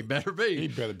damn good. He better be. He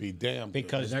better be damn good.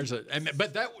 Because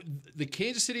the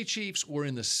Kansas City Chiefs were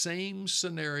in the same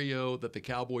scenario that the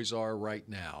Cowboys are right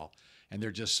now, and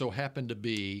there just so happened to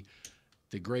be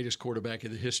the greatest quarterback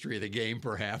in the history of the game,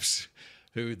 perhaps,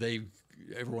 who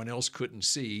everyone else couldn't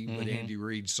see, but Andy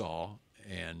Reid saw.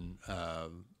 And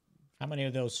how many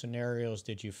of those scenarios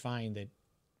did you find that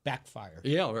backfired?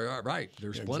 Yeah, right.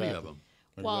 There's plenty of them.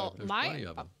 Well,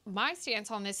 my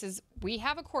stance on this is we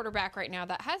have a quarterback right now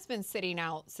that has been sitting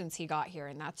out since he got here,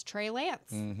 and that's Trey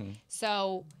Lance.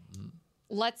 So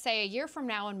let's say a year from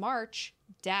now in March,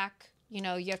 Dak, you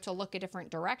have to look a different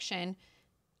direction.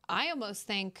 I almost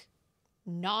think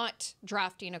not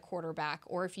drafting a quarterback,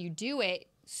 or if you do it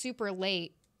super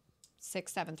late,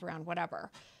 6th, 7th round,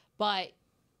 whatever. But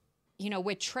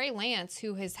with Trey Lance,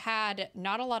 who has had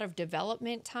not a lot of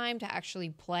development time to actually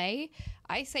play,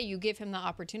 I say you give him the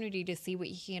opportunity to see what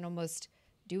he can almost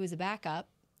do as a backup.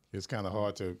 It's kind of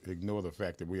hard to ignore the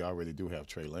fact that we already do have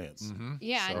Trey Lance.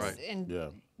 Yeah,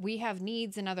 we have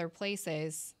needs in other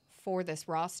places for this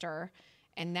roster,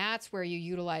 and that's where you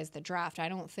utilize the draft. I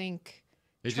don't think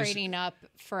trading up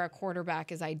for a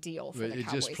quarterback is ideal for the Cowboys.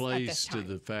 It just plays to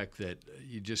the fact that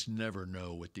you just never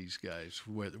know with these guys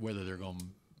whether they're going to.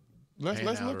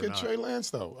 Let's look at Trey Lance,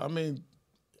 though. I mean,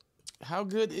 how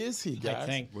good is he, guys? I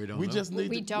think we don't know.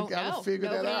 We got to figure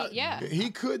that out. Yeah. He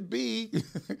could be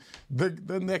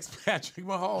the next Patrick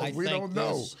Mahomes. We don't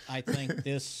know. I think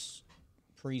this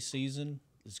preseason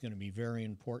is going to be very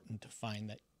important to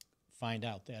find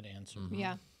out that answer.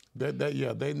 Yeah.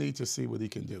 They need to see what he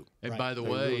can do. And by the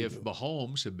way, if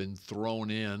Mahomes had been thrown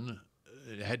in,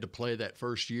 had to play that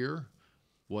first year,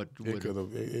 it could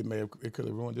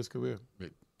have ruined his career.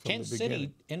 Kansas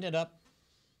City ended up.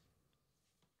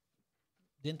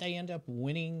 Didn't they end up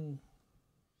winning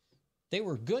They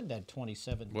were good that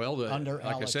 27. Well, under like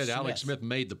Alex I said, Smith. Alex Smith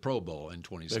made the Pro Bowl in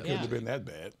 2017. They couldn't have been that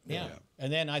bad. Yeah.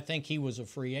 And then I think he was a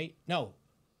free agent. No.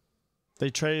 They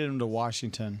traded him to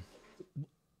Washington.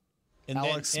 And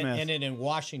Alex then, Smith. And then in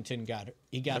Washington, he got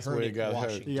That's hurt where he in got hurt.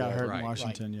 Washington. He got hurt Right. in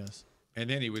Washington, yes. And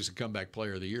then he was a comeback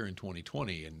player of the year in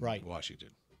 2020 in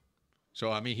Washington.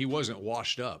 So, I mean, he wasn't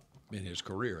washed up in his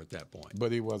career at that point.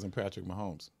 But he wasn't Patrick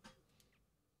Mahomes.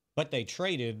 But they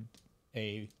traded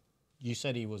you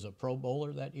said he was a Pro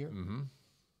Bowler that year? Mm-hmm.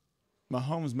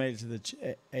 Mahomes made it to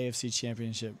the AFC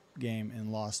Championship game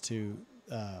and lost to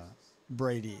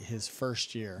Brady his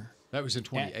first year. That was in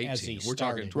 2018. As he We're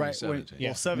talking started. 2017.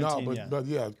 Well, 17, No, yeah. but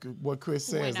yeah, what Chris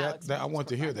says, that I want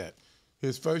to hear that.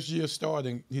 His first year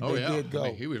starting, they did go. I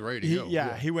mean, he was ready to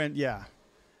go. He went,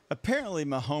 Apparently,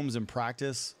 Mahomes in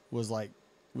practice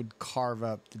would carve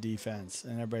up the defense,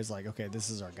 and everybody's like, okay,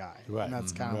 this is our guy. Right. And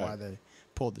that's kind of why they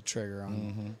pulled the trigger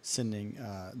on sending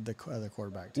the other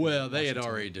quarterback to Well, they had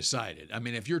Washington. already decided. I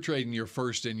mean, if you're trading your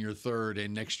first and your third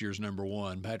and next year's number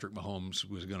one, Patrick Mahomes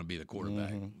was going to be the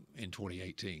quarterback in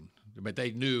 2018. But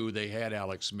they knew they had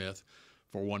Alex Smith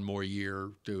for one more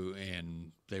year,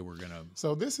 and they were going to.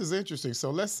 So this is interesting.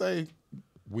 So let's say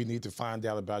we need to find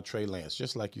out about Trey Lance,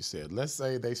 just like you said. Let's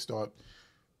say they start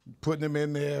putting him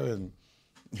in there and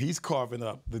he's carving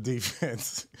up the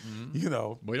defense, you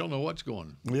know. We don't know what's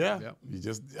going on. Yeah.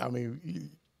 Yep.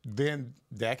 Then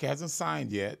Dak hasn't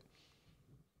signed yet.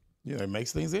 You know, it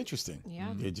makes things interesting.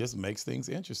 Yeah. It just makes things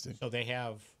interesting. So they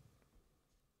have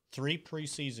 3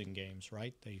 preseason games,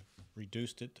 right? They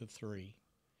reduced it to 3.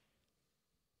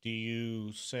 Do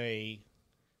you say,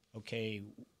 okay,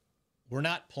 we're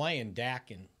not playing Dak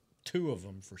in 2 of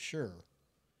them for sure?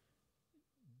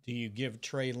 Do you give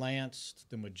Trey Lance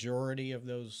the majority of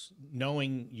those,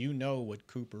 knowing what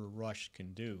Cooper Rush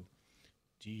can do?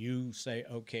 Do you say,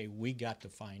 okay, we got to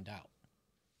find out?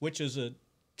 Which is a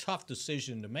tough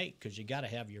decision to make because you got to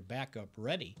have your backup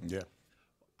ready. Yeah.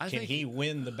 Can he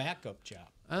win the backup job?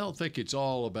 I don't think it's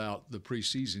all about the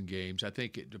preseason games. I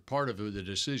think part of the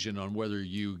decision on whether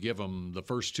you give them the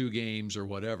first 2 games or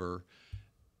whatever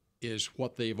is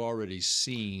what they've already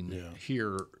seen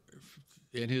here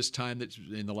in his time that's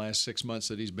in the last 6 months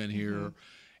that he's been here,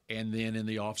 and then in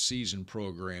the off-season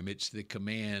program. It's the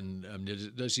command.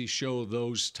 Does he show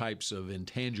those types of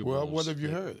intangibles? Well, what have you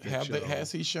heard?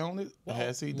 Has he shown it? Well,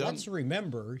 has he done? Let's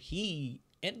remember, he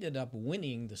ended up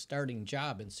winning the starting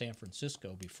job in San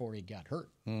Francisco before he got hurt.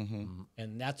 Mm-hmm.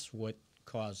 And that's what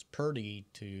caused Purdy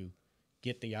to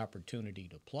get the opportunity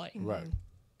to play. Right.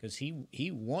 Because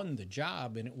he won the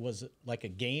job, and it was like a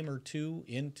game or 2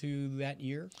 into that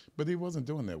year. But he wasn't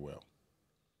doing that well.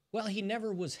 Well, he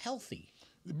never was healthy.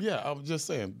 Yeah, I was just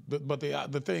saying. But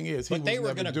the thing is, they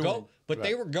were going to go. But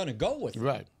they were going to go with him.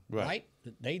 Right.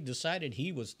 They decided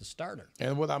he was the starter.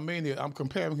 And what I mean is, I'm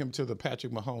comparing him to the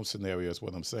Patrick Mahomes scenario. Is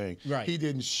what I'm saying. Right. He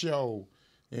didn't show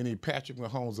any Patrick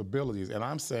Mahomes abilities, and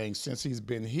I'm saying since he's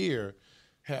been here,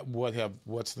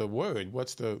 what's the word?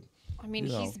 What's the I mean,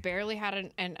 he's barely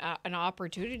had an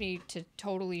opportunity to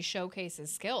totally showcase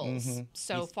his skills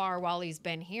so far while he's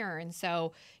been here. And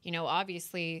so,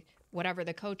 obviously, whatever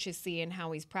the coaches see and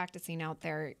how he's practicing out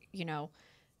there,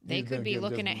 they could be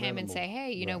looking at him and say,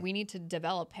 hey, we need to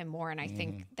develop him more. And I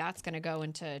think that's going to go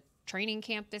into training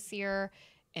camp this year.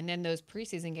 And then those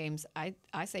preseason games, I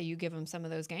say you give him some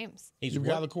of those games. You've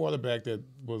got a quarterback that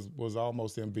was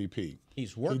almost MVP.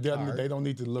 He's worked hard. They don't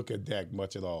need to look at Dak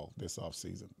much at all this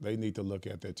offseason. They need to look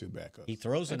at their 2 backups. He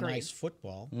throws a nice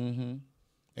football. Mm-hmm.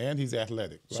 And he's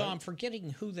athletic. Right? So I'm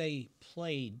forgetting who they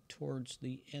played towards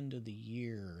the end of the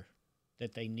year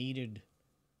that they needed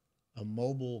a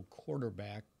mobile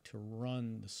quarterback to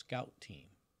run the scout team.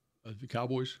 The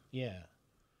Cowboys? Yeah.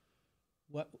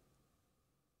 What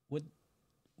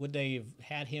would they have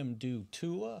had him do,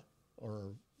 Tua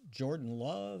or Jordan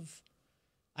Love?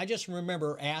 I just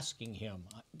remember asking him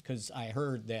because I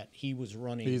heard that he was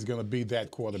running. He's going to be that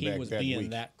quarterback. He was that being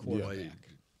week. that quarterback.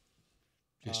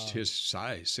 Just his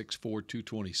size, 6'4",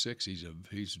 226.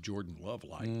 He's Jordan Love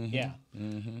like. Yeah.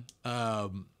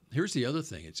 Here's the other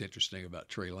thing that's interesting about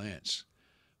Trey Lance.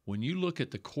 When you look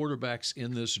at the quarterbacks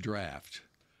in this draft,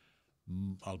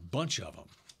 a bunch of them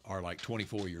are like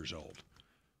 24 years old.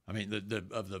 I mean,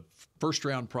 of the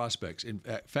first-round prospects. In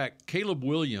fact, Caleb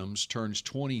Williams turns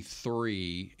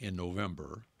 23 in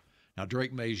November. Now,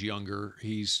 Drake May's younger.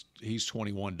 He's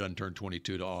 21, doesn't turn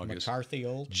 22 to August. McCarthy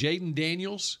old. Jaden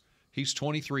Daniels, he's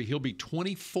 23. He'll be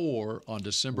 24 on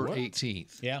December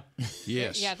 18th. Yeah.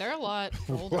 Yes. Yeah, they're a lot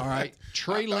older. All right.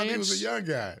 Trey Lance. He was a young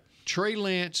guy. Trey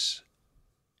Lance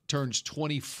turns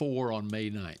 24 on May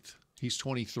 9th. He's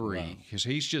 23 because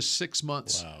he's just 6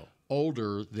 months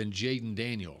older than Jaden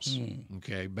Daniels.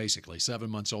 Okay, basically 7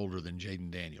 months older than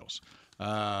Jaden Daniels.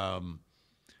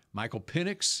 Michael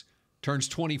Penix turns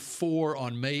 24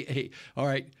 on May 8th. All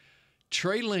right,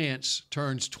 Trey Lance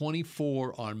turns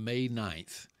 24 on May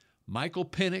 9th. Michael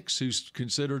Penix, who's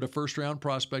considered a first-round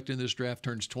prospect in this draft,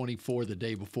 turns 24 the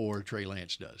day before Trey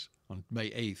Lance does. On May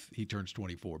 8th, he turns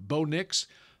 24. Bo Nix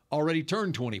already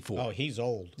turned 24. Oh, he's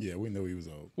old. Yeah, we knew he was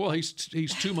old. Well, he's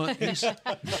 2 months.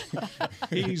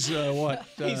 He's what?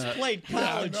 He's played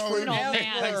college no, for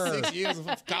like 6 years of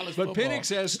college But football.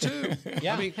 Penix has 2.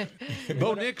 Yeah. I mean,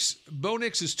 Bo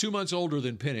Nix is 2 months older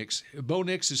than Penix. Bo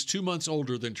Nix is 2 months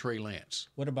older than Trey Lance.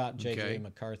 What about J.J. Okay.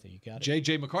 McCarthy? You got it?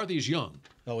 J.J. McCarthy is young.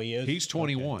 Oh, he is? He's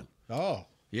 21. Okay. Oh.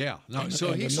 Yeah. No, so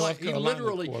and the he's North like, he Carolina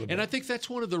literally, quarterback. and I think that's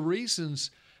one of the reasons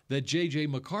that J.J.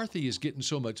 McCarthy is getting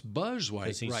so much buzz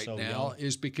right so now young.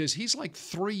 is because he's like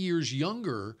 3 years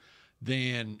younger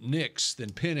than Nix, than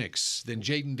Penix, than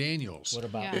Jaden Daniels. What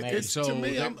about Yeah. May? It's- So to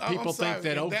me, that I'm people think sorry,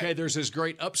 that, in okay, that- there's this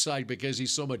great upside because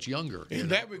he's so much younger. In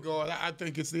that regard, I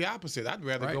think it's the opposite. I'd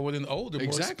rather Right. go with an older, more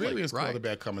Exactly, experienced right.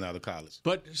 quarterback coming out of college.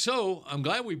 But so I'm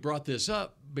glad we brought this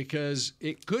up because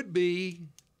it could be,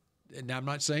 and I'm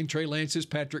not saying Trey Lance is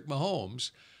Patrick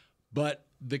Mahomes, but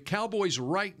the Cowboys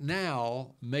right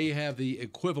now may have the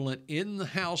equivalent in the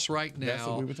house right now. That's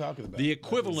what we were talking about. The That's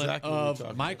equivalent exactly what we were of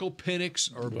talking Michael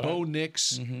Penix or Bo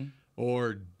Nix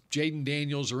or Jaden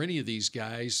Daniels or any of these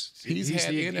guys. He's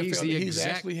had the, NFL. he's the He's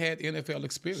exact, actually had NFL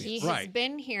experience. He Right. has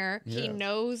been here. He Yeah.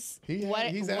 knows He's what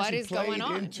actually is played going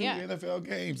on. in 2 Yeah. NFL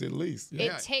games at least.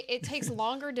 Yeah. It takes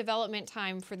longer development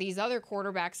time for these other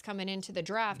quarterbacks coming into the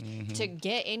draft to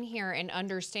get in here and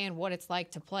understand what it's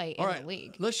like to play in All right, the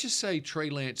league. let's just say Trey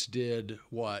Lance did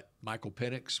what Michael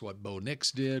Penix, what Bo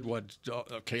Nix did, what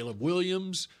Caleb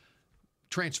Williams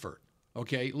transferred.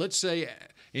 Okay, let's say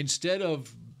instead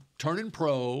of turning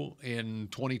pro in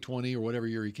 2020 or whatever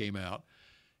year he came out,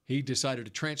 he decided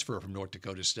to transfer from North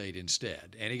Dakota State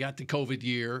instead. And he got the COVID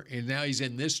year, and now he's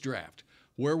in this draft.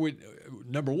 Where would,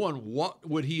 number one, what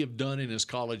would he have done in his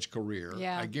college career?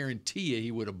 Yeah. I guarantee you he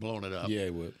would have blown it up. Yeah,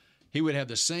 he would. He would have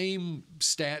the same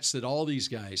stats that all these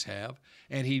guys have,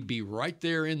 and he'd be right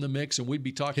there in the mix, and we'd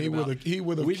be talking about... He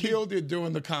would have killed it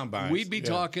during the combine. We'd be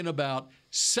talking about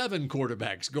 7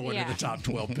 quarterbacks going to the top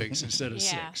 12 picks instead of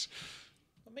 6.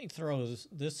 Let me throw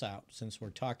this out since we're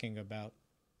talking about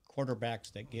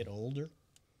quarterbacks that get older.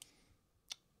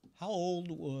 How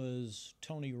old was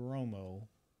Tony Romo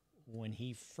when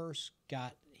he first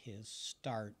got his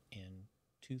start in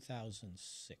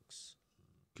 2006?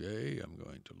 Okay, I'm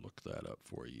going to look that up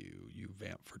for you. You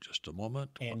vamp for just a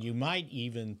moment. And you might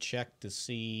even check to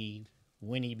see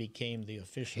when he became the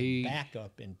official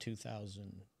backup in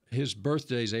 2000. His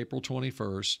birthday is April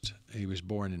 21st. He was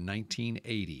born in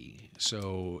 1980.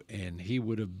 So, and he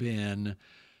would have been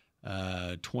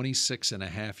 26 and a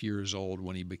half years old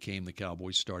when he became the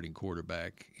Cowboys starting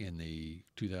quarterback in the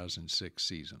 2006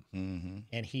 season. Mm-hmm.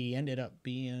 And he ended up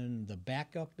being the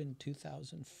backup in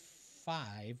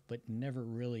 2005, but never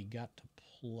really got to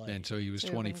play. And so he was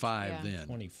 25 then.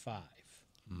 25.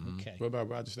 Mhm. Okay. What about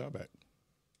Roger Staubach?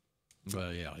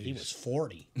 Well, yeah. He was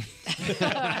 40.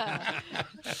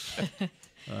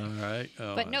 All right.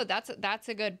 But no, that's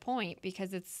a good point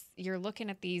because you're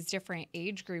looking at these different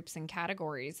age groups and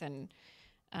categories, and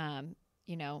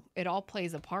you know, it all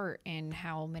plays a part in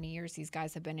how many years these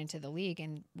guys have been into the league,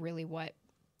 and really what,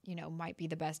 you know, might be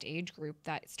the best age group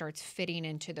that starts fitting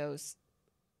into those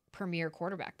premier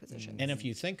quarterback positions. And if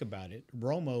you think about it,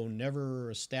 Romo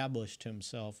never established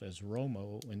himself as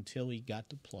Romo until he got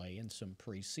to play in some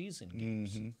preseason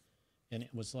games. Mm-hmm. And it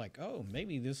was like, oh,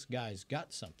 maybe this guy's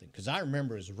got something. Because I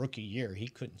remember his rookie year, he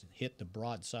couldn't hit the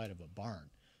broadside of a barn.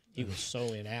 He was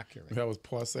so inaccurate. That was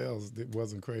Parcells. That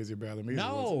wasn't crazy about him either.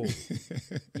 No, was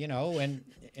he? you know,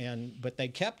 but they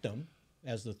kept him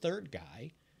as the third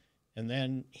guy, and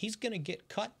then he's going to get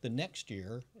cut the next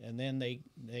year, and then they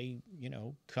you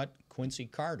know, cut Quincy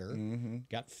Carter,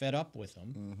 got fed up with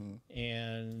him,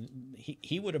 and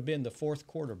he would have been the fourth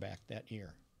quarterback that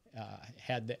year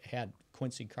had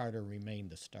Quincy Carter remained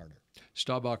the starter.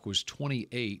 Staubach was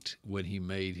 28 when he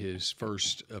made his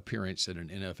first appearance at an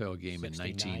NFL game 69. in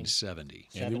 1970.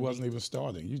 And he wasn't even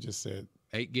starting. You just said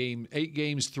 8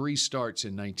 games, 3 starts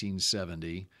in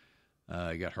 1970.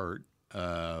 He got hurt,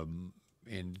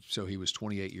 and so he was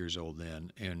 28 years old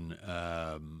then.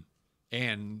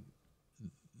 And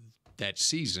that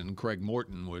season, Craig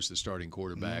Morton was the starting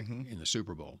quarterback in the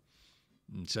Super Bowl.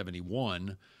 In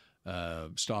 71,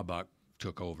 Staubach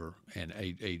took over and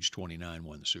age 29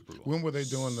 won the Super Bowl. when were they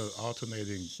doing the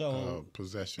alternating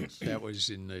possessions? That was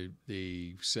in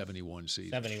the 71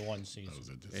 season. 71 season. That was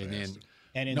a And then disaster.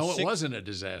 And no, it wasn't a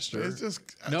disaster. It's just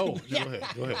no.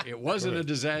 Go ahead. It wasn't a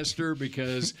disaster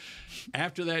because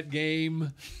after that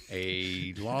game,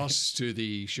 a loss to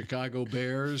the Chicago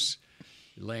Bears,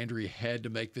 Landry had to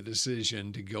make the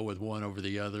decision to go with one over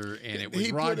the other, and it was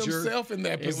he Roger. Put himself in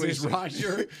that position. It was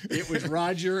Roger. It was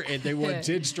Roger, and they won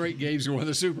 10 straight games and won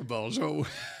the Super Bowl. So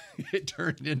it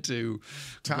turned into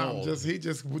Tom. gold.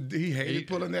 He hated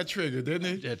pulling that trigger, didn't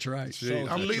he? That's right.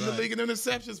 I'm leading the league in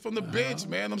interceptions from the bench,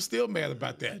 man. I'm still mad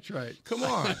about that. That's right. Come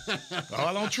on.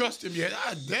 I don't trust him yet.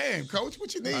 Ah, damn, Coach,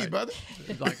 what you need, brother?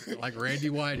 Like Randy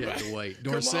White had to wait.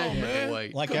 Dorsett Come on, had man. to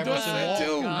wait. Like Dorsett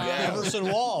too.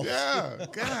 Everson Walls. Yeah,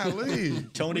 golly.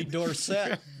 Tony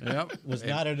Dorsett was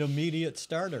not an immediate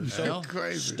starter. So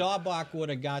crazy. Staubach would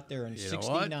have got there in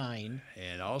 69.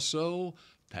 And also,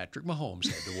 Patrick Mahomes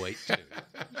had to wait too.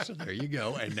 So there you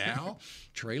go. And now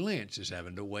Trey Lance is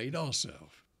having to wait also.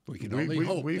 We can only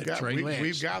hope that Trey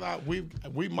Lance.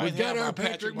 We might have our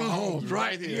Patrick Mahomes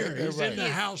right here. He's in the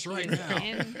house right now.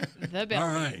 In the building. All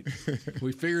right.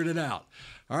 We figured it out.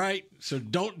 All right. So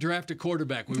don't draft a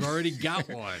quarterback. We've already got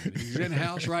one. He's in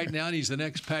house right now, and he's the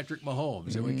next Patrick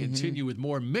Mahomes. And we continue with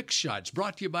more Mick Shots,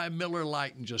 brought to you by Miller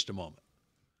Lite in just a moment.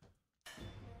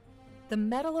 The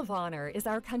Medal of Honor is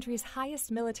our country's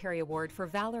highest military award for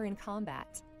valor in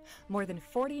combat. More than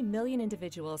 40 million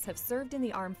individuals have served in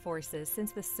the armed forces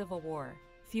since the Civil War.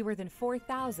 Fewer than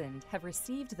 4,000 have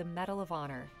received the Medal of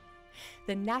Honor.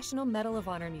 The National Medal of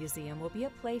Honor Museum will be a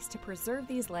place to preserve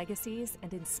these legacies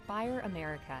and inspire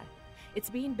America. It's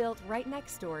being built right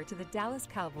next door to the Dallas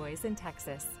Cowboys in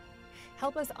Texas.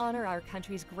 Help us honor our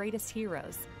country's greatest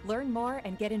heroes. Learn more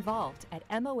and get involved at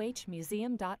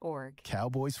mohmuseum.org.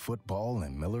 Cowboys football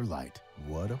and Miller Lite.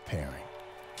 What a pairing.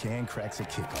 Can cracks at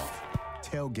kickoff.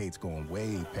 Tailgates going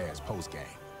way past postgame.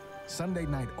 Sunday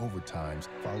night overtimes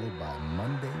followed by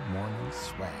Monday morning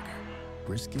swagger.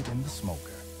 Brisket in the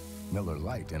smoker. Miller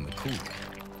Lite in the cooler.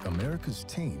 America's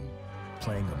team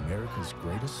playing America's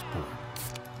greatest sport.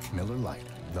 Miller Lite,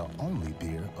 the only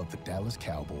beer of the Dallas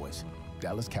Cowboys.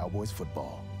 Dallas Cowboys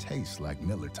football tastes like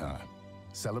Miller time.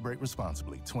 Celebrate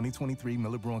responsibly. 2023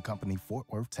 Miller Brewing Company, Fort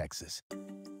Worth, Texas.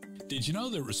 Did you know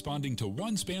that responding to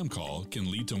one spam call can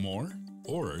lead to more?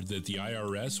 Or that the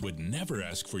IRS would never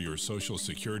ask for your social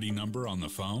security number on the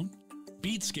phone?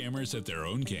 Beat scammers at their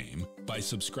own game by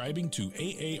subscribing to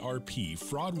AARP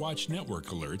Fraud Watch Network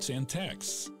alerts and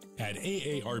texts. At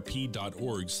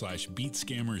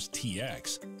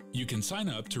aarp.org/beatscammerstx, you can sign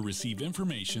up to receive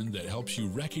information that helps you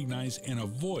recognize and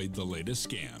avoid the latest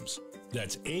scams.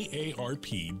 That's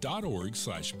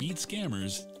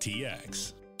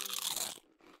aarp.org/beatscammerstx.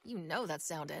 You know that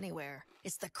sound anywhere.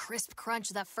 It's the crisp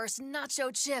crunch of that first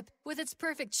nacho chip. With its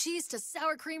perfect cheese to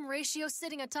sour cream ratio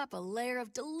sitting atop a layer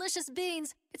of delicious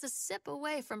beans, it's a sip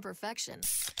away from perfection.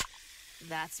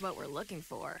 That's what we're looking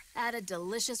for. Add a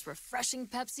delicious, refreshing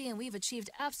Pepsi and we've achieved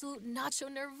absolute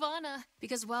nacho nirvana.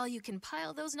 Because while you can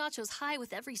pile those nachos high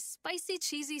with every spicy,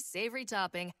 cheesy, savory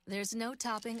topping, there's no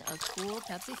topping a cool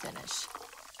Pepsi finish.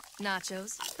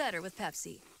 Nachos, better with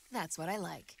Pepsi. That's what I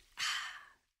like.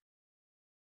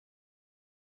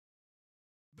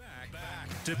 Back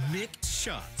to Mick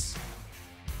Shots.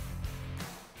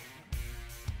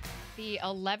 The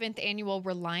 11th annual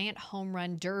Reliant Home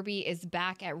Run Derby is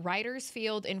back at Riders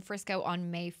Field in Frisco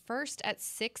on May 1st at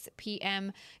 6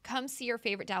 p.m. Come see your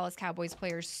favorite Dallas Cowboys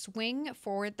players swing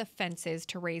for the fences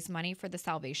to raise money for the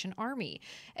Salvation Army.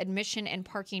 Admission and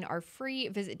parking are free.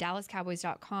 Visit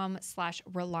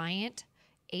dallascowboys.com/Reliant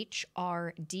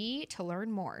HRD to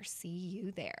learn more. See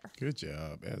you there. Good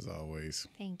job, as always.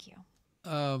 Thank you.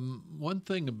 One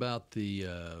thing about the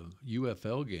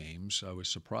UFL games I was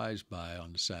surprised by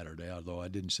on Saturday, although I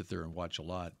didn't sit there and watch a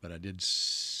lot, but I did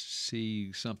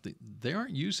see something. They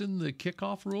aren't using the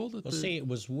kickoff rule that it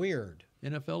was weird.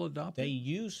 NFL adopted? They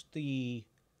used the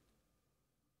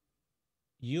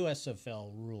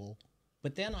USFL rule,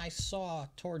 but then I saw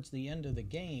towards the end of the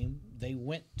game, they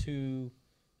went to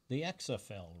the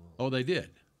XFL rule. Oh, they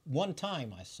did? One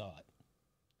time I saw it.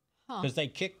 Because they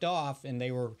kicked off and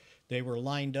they were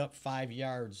lined up 5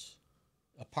 yards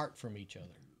apart from each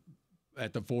other.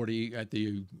 At the 40, at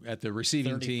the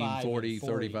receiving team, 40,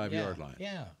 35-yard line.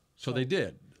 Yeah. So they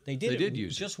did. They did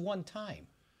use just one time.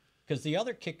 Because the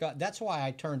other kickoff, that's why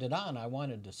I turned it on. I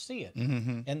wanted to see it.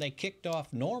 Mm-hmm. And they kicked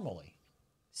off normally.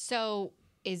 So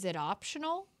is it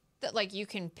optional that like you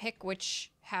can pick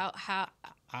which how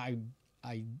I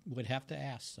would have to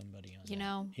ask somebody on that. You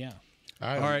know? Yeah.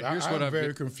 I'm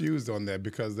very confused on that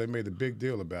because they made a big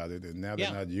deal about it, and now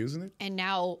they're not using it. And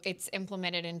now it's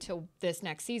implemented into this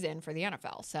next season for the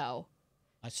NFL. So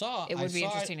it would be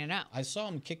interesting to know. I saw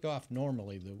them kick off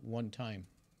normally the one time.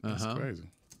 That's crazy.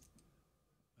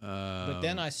 But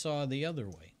then I saw the other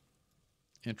way.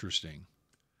 Interesting.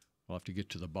 We'll have to get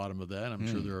to the bottom of that. I'm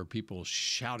sure there are people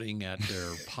shouting at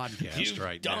their podcast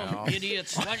right now.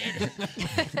 Idiots.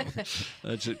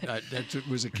 That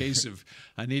was a case of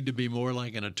I need to be more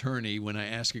like an attorney when I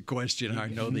ask a question. I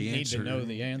know the answer. Need to know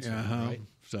the answer, right?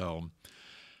 So,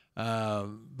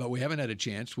 but we haven't had a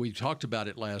chance. We talked about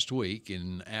it last week,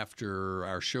 and after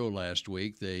our show last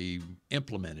week, they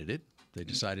implemented it. They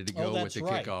decided to go with the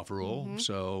kickoff rule. Mm-hmm.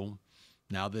 So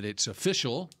now that it's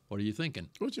official, what are you thinking?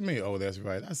 What you mean? Oh, that's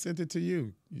right. I sent it to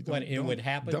you. When it would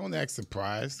happen? Don't act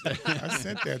surprised. I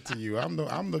sent that to you. I'm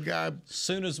the guy. As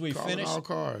soon as we finished all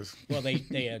cars. Well,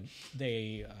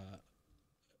 they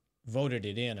voted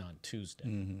it in on Tuesday.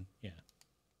 Mm-hmm. Yeah,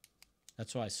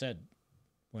 that's why I said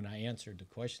when I answered the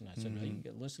question, I said, "Well, you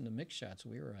can listen to Mick Shots.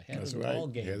 We were ahead of the ball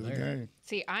game there."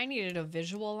 See, I needed a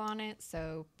visual on it,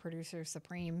 so producer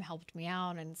Supreme helped me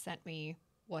out and sent me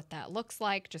what that looks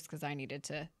like, just because I needed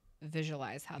to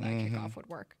visualize how that kickoff would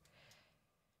work.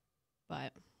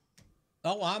 But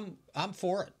I'm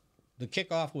for it. The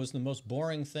kickoff was the most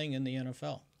boring thing in the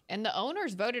NFL. And the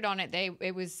owners voted on it.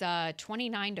 It was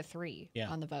 29-3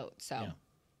 on the vote. So,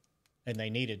 and they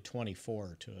needed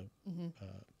 24 to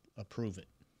approve it.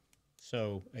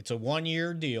 So it's a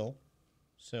 1-year deal.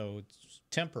 So it's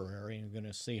temporary, and we're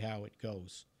going to see how it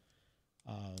goes.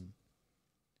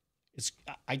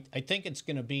 I think it's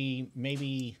going to be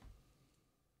maybe,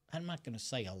 I'm not going to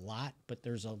say a lot, but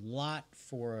there's a lot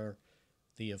for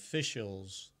the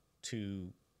officials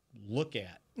to look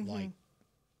at, like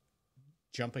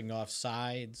jumping off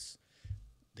sides.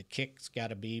 The kick's got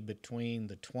to be between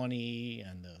the 20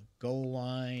 and the goal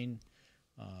line.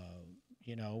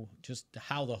 Just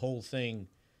how the whole thing,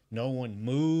 no one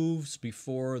moves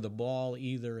before the ball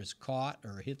either is caught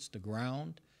or hits the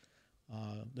ground.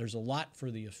 There's a lot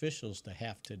for the officials to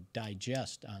have to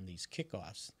digest on these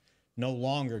kickoffs. No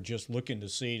longer just looking to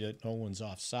see that no one's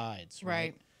off sides.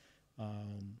 Right.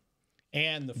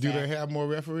 And do they have more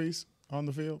referees on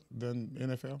the field than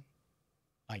NFL?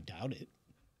 I doubt it.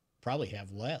 Probably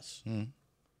have less,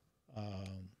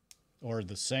 or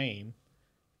the same.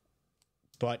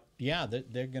 But yeah,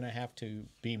 they're going to have to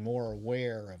be more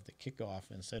aware of the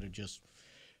kickoff instead of just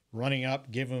running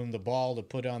up, giving them the ball to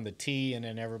put on the tee, and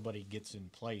then everybody gets in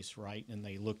place, right? And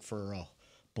they look for a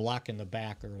block in the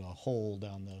back or a hold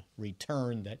on the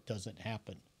return. That doesn't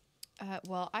happen.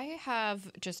 Well, I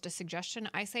have just a suggestion.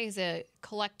 I say as a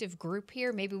collective group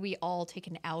here, maybe we all take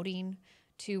an outing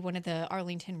to one of the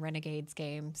Arlington Renegades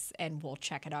games, and we'll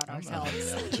check it out ourselves.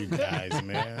 I'm not doing that with you guys,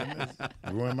 man.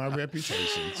 Ruin my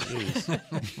reputation.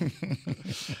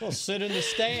 Jeez. Well, sit in the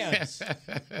stands.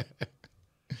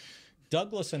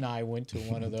 Douglas and I went to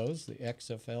one of those, the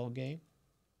XFL game.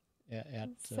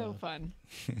 So fun.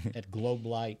 At Globe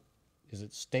Light. Is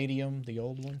it Stadium, the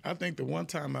old one? I think the one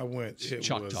time I went, it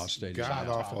Choctaw was Stadium.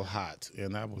 god-awful hot,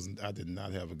 and I did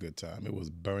not have a good time. It was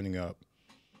burning up.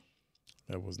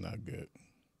 That was not good.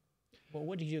 Well,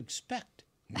 what did you expect?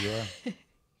 Yeah.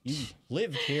 You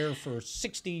lived here for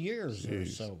 60 years or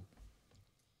so.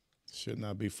 Should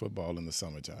not be football in the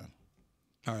summertime.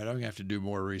 All right, I'm going to have to do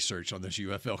more research on this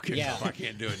UFL kickoff. Yeah. I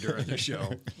can't do it during the show.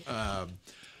 All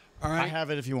right. I have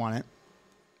it if you want it.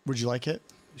 Would you like it?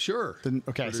 Sure.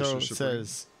 Okay, Producer so it Supreme.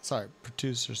 says,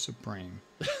 Producer Supreme.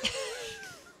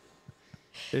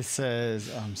 It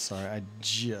says, I'm sorry, I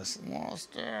just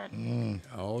lost it.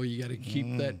 Oh, you got to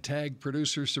keep that tag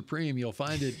Producer Supreme. You'll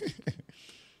find it.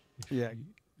 Yeah,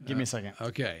 give me a second.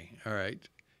 Okay, all right.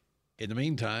 In the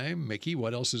meantime, Mickey,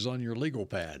 what else is on your legal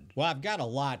pad? Well, I've got a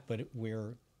lot, but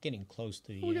we're getting close to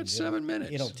the end. We got 7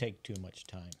 minutes. It'll take too much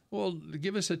time. Well,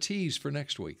 give us a tease for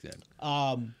next week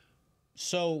then.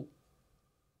 So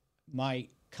my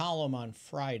column on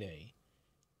Friday,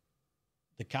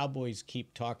 the Cowboys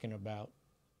keep talking about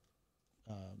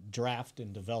draft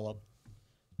and develop.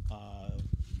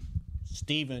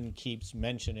 Steven keeps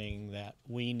mentioning that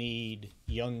we need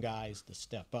young guys to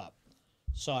step up.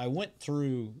 So I went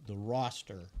through the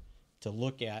roster to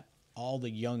look at all the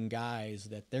young guys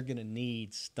that they're going to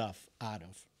need stuff out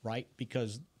of, right?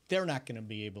 Because they're not going to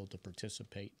be able to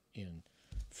participate in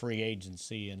free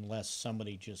agency unless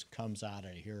somebody just comes out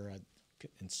of here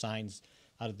and signs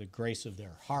out of the grace of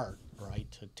their heart,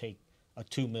 right, to take a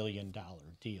 $2 million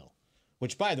deal.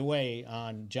 Which, by the way,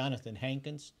 on Jonathan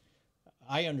Hankins,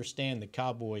 I understand the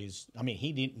Cowboys, I mean,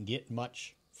 he didn't get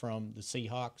much from the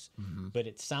Seahawks, but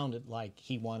it sounded like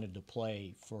he wanted to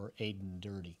play for Aiden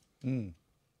Dirty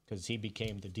because he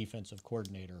became the defensive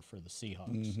coordinator for the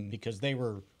Seahawks because they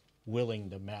were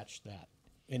willing to match that.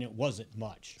 And it wasn't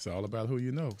much. It's all about who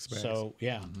you know, Spags. So,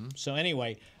 yeah. So,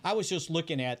 anyway, I was just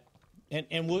looking at,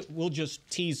 and we'll just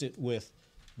tease it with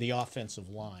the offensive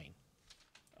line.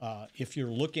 If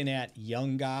you're looking at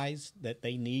young guys that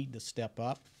they need to step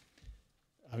up,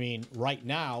 I mean, right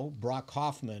now, Brock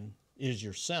Hoffman is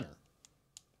your center.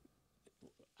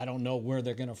 I don't know where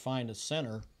they're going to find a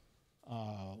center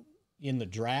in the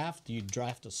draft. Do you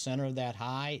draft a center that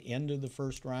high into the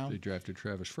first round? They drafted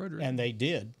Travis Frederick. And they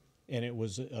did, and it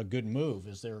was a good move.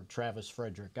 Is there Travis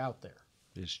Frederick out there?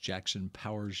 It's Jackson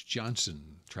Powers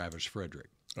Johnson, Travis Frederick.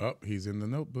 Oh, he's in the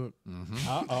notebook.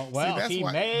 Well,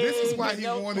 this is why he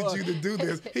wanted you to do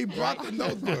this. He brought the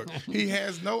notebook. He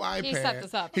has no iPad. He set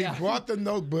this up. He brought the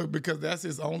notebook because that's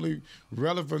his only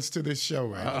relevance to this show,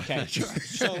 right? Okay.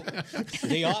 So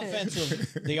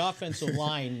the offensive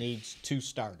line needs 2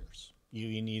 starters.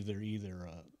 You need either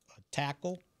a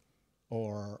tackle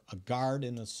or a guard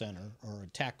in the center, or a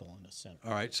tackle in the center.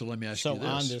 All right, so let me ask you this.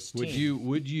 On this team,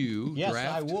 would you yes,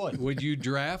 draft? I would. Would you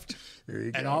draft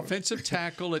an offensive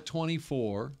tackle at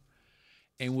 24,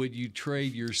 and would you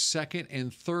trade your second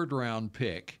and third round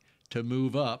pick to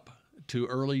move up to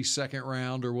early second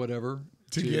round or whatever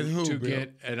to get who? To Bill?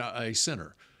 get a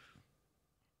center?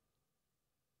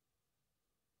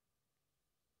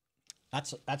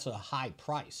 That's a high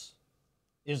price,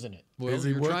 isn't it? Well,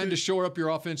 you're trying to shore up your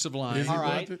offensive line. All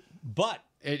right, but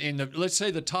let's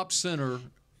say the top center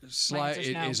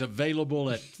is available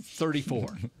at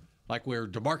 34, like where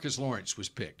DeMarcus Lawrence was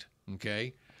picked.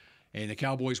 Okay, and the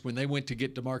Cowboys, when they went to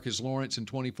get DeMarcus Lawrence in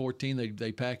 2014,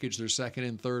 they packaged their second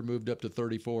and third, moved up to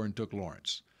 34, and took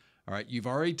Lawrence. All right, you've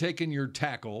already taken your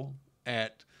tackle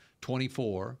at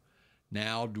 24.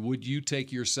 Now, would you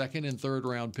take your second and third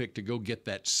round pick to go get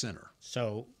that center?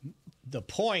 So the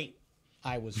point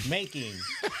I was making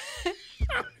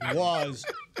was,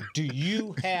 do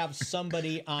you have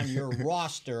somebody on your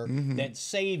roster that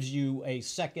saves you a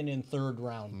second and third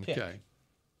round pick? Okay.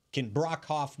 Can Brock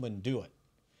Hoffman do it?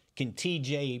 Can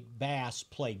TJ Bass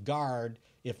play guard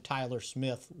if Tyler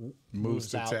Smith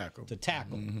moves out to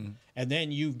tackle? And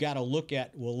then you've got to look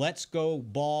at, well, let's go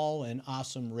Ball and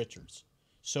Awesome Richards.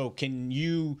 So can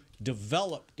you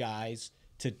develop guys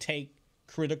to take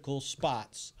critical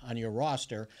spots on your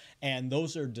roster? And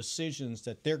those are decisions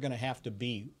that they're going to have to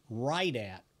be right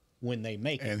at when they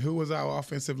make it. And who was our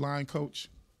offensive line coach?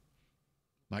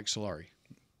 Mike Solari.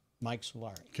 Mike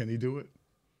Solari. Can he do it?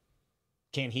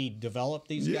 Can he develop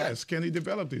these guys? Yes, can he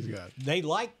develop these guys? They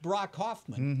like Brock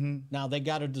Hoffman. Now they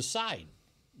got to decide,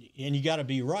 and you got to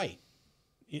be right.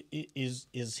 Is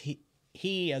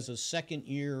he as a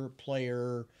second-year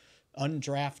player,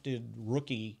 undrafted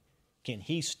rookie, can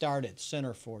he start at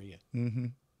center for you?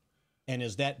 And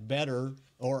is that better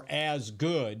or as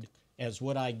good as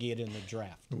what I get in the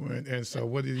draft? And so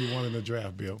what did you want in the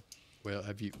draft, Bill? Well,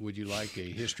 would you like a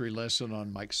history lesson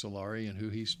on Mike Solari and who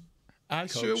he's I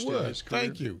sure coached in would. his career?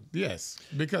 Thank you. Yes,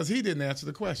 because he didn't answer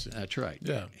the question. That's right.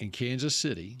 Yeah. In Kansas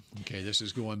City, okay, this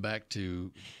is going back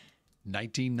to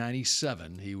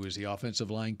 1997. He was the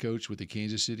offensive line coach with the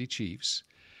Kansas City Chiefs.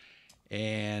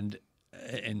 And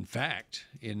in fact,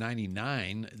 in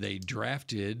 99, they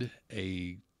drafted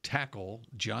a tackle,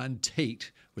 John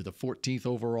Tate, with the 14th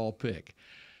overall pick.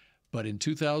 But in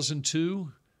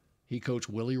 2002, he coached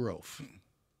Willie Roaf.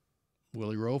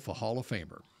 Willie Roaf, a Hall of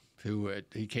Famer, who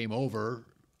he came over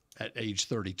at age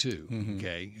 32,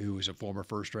 okay, who was a former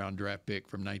first-round draft pick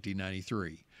from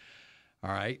 1993.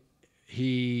 All right.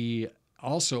 He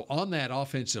also, on that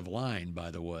offensive line,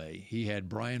 by the way, he had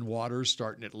Brian Waters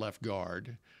starting at left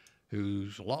guard,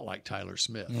 who's a lot like Tyler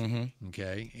Smith,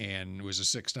 okay, and was a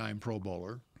 6-time Pro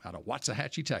Bowler out of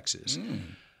Waxahachie, Texas.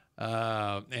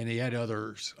 And he had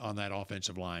others on that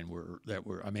offensive line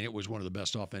it was one of the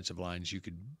best offensive lines you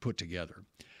could put together.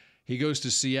 He goes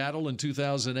to Seattle in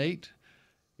 2008,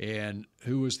 and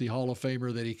who was the Hall of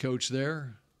Famer that he coached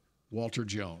there? Walter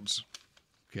Jones,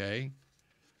 okay?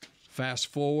 Fast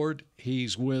forward,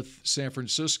 he's with San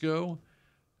Francisco.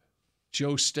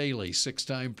 Joe Staley,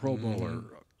 6-time Pro Bowler,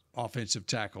 offensive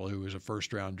tackle, who was a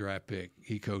first-round draft pick.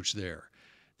 He coached there.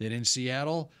 Then in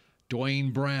Seattle,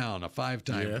 Dwayne Brown, a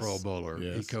 5-time Pro Bowler.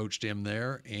 He coached him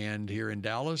there. And here in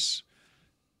Dallas,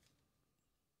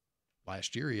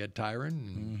 last year he had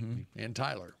Tyron and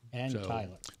Tyler.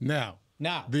 Tyler.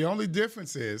 Now, the only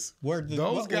difference is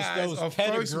those guys are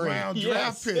first-round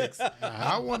draft picks.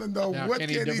 I want to know what can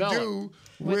he do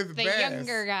with the Bass.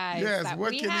 younger guys. Yes,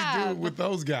 what can he do with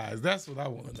those guys? That's what I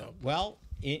want to know. Well,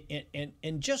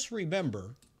 and just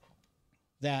remember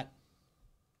that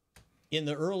in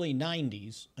the early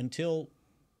 90s, until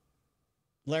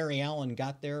Larry Allen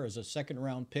got there as a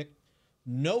second-round pick,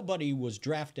 nobody was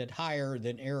drafted higher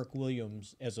than Eric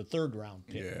Williams as a third-round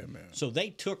pick. Yeah, man. So they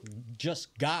took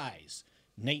just guys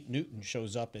Nate Newton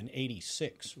shows up in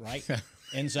 86, right?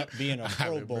 Ends up being a I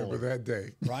Pro Bowler. remember that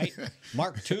day. Right?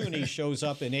 Mark Tooney shows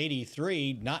up in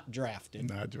 83, not drafted.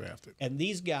 Not drafted. And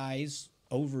these guys,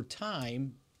 over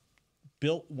time,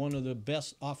 built one of the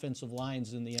best offensive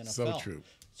lines in the NFL. So true.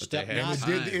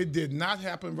 It did not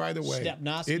happen right away.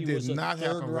 Stepnoski It did was a not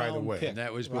happen right away. pick, And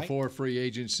that was right? before free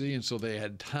agency, and so they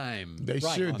had time They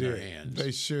sure on their did. hands.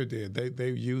 They sure did. They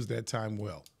used that time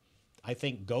well. I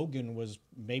think Gogan was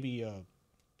maybe a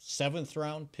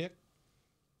 7th-round pick.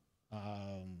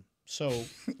 And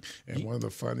one of the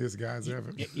funniest guys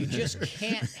ever. You just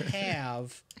can't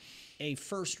have a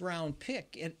first-round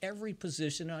pick at every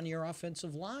position on your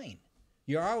offensive line.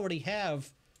 You already have,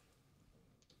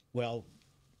 well,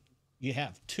 you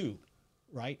have 2,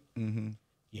 right? Mm-hmm.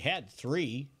 You had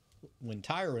 3 when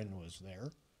Tyron was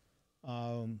there.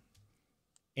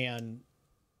 And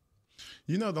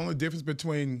you know, the only difference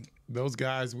between those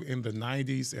guys in the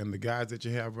 90s and the guys that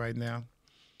you have right now,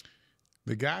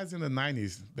 the guys in the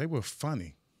 90s, they were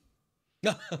funny.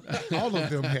 All of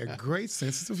them had great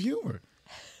senses of humor.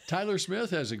 Tyler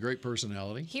Smith has a great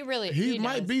personality. He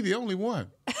might be the only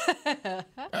one.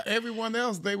 Everyone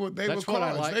else, they were That's what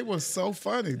I cards. like. They were so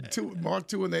funny. Mark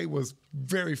Tuinei was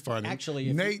very funny.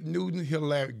 Actually, Nate Newton,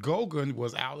 hilarious. Gogan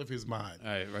was out of his mind.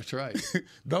 That's right.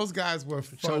 Those guys were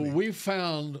funny. So we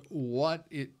found what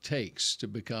it takes to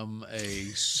become a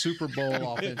Super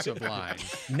Bowl offensive line.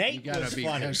 Nate you gotta was be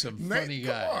funny. have some Nate, funny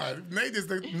come guys. on. Nate's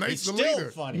the still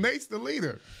leader. funny. Nate's the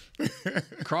leader.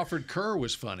 Crawford Kerr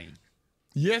was funny.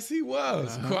 Yes, he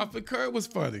was. Crawford Kerr was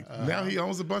funny. Now he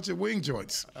owns a bunch of wing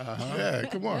joints. Yeah,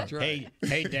 come on. Right.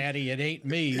 Hey, Daddy, it ain't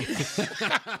me.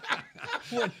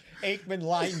 When Aikman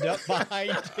lined up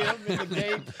behind him in the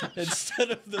game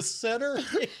instead of the center,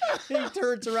 he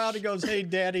turns around and goes, "Hey,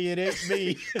 Daddy, it ain't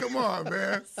me." Come on,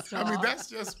 man. I mean, that's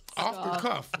just off the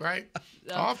cuff, right?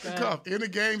 Off the cuff in a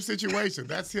game situation.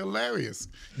 That's hilarious.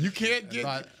 You can't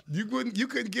get you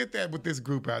couldn't get that with this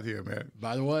group out here, man.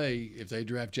 By the way, if they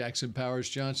draft Jackson Powers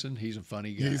Johnson, he's a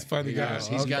funny guy. He's a funny guy.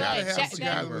 He's got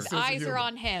eyes are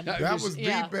on him. That was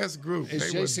the best group. They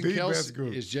were the best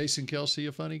group. Is Jason Kelsey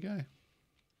a funny guy?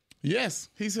 Yes,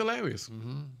 he's hilarious.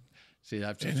 Mm-hmm. See,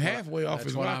 that's halfway off that's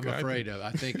his what rocker, I'm afraid of.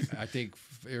 I think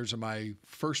here's my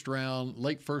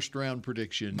late first round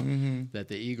prediction that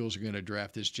the Eagles are going to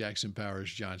draft this Jackson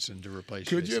Powers Johnson to replace.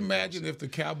 Could Jason you imagine Kelsey. if the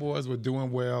Cowboys were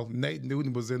doing well? Nate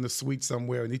Newton was in the suite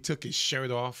somewhere and he took his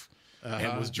shirt off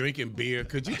and was drinking beer.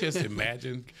 Could you just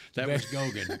imagine? That was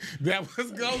Gogan. That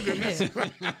was Gogan. That's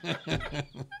right.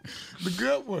 The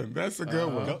good one. That's a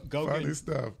good one. Funny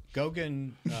stuff.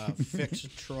 Gogan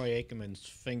fixed Troy Aikman's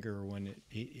finger when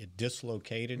it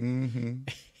dislocated. And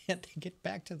they get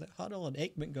back to the huddle, and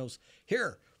Aikman goes,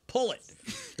 "Here, pull it."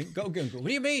 And Gogan goes, "What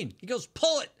do you mean?" He goes,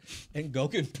 "Pull it." And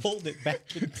Gogan pulled it back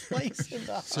in place in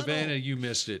the huddle. Savannah, you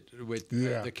missed it with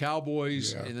the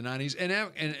Cowboys in the 90s and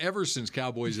ever since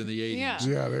Cowboys in the 80s.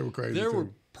 Yeah, they were crazy. There were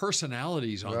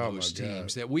personalities on those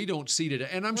teams that we don't see today.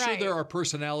 And I'm sure there are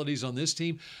personalities on this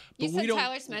team, but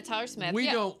you said Tyler Smith.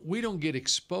 We don't get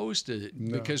exposed to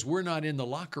it because we're not in the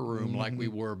locker room like we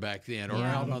were back then, or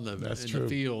out on the the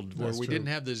field where we didn't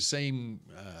have the same.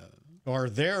 Or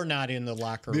they're not in the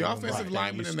locker room. The offensive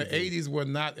linemen in the 80s were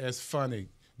not as funny,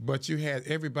 but you had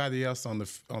everybody else on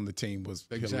the team was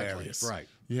hilarious. Right.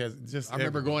 You had just. I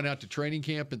remember going out to training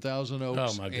camp in Thousand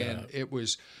Oaks. Oh my God! And it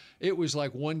was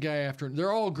like one guy after.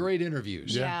 They're all great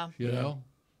interviews. Yeah. You know.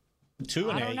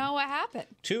 I don't know what happened.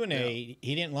 He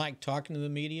didn't like talking to the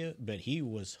media, but he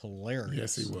was hilarious.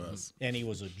 Yes, he was. And he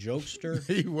was a jokester.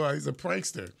 He was. He's a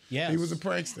prankster. Yes. He was a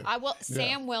prankster.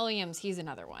 Sam Williams, he's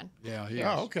another one. Yeah.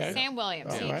 Oh, okay. Sam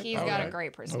Williams. He's got a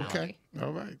great personality. Okay.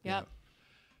 All right. Yep.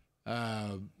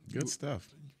 Good stuff.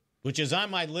 Which is on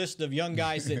my list of young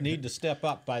guys that need to step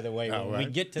up, by the way, when we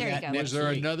get to that next week. Was there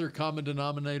another common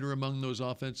denominator among those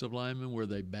offensive linemen? Were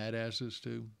they badasses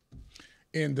too?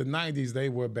 In the 90s, they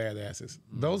were badasses.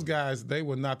 Those guys, they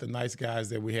were not the nice guys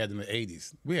that we had in the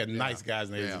 80s. We had nice guys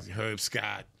in the 80s. Herb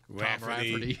Scott,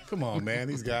 Rafferty. Come on, man.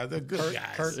 These guys, they're good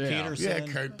guys. Kurt Peterson. Yeah,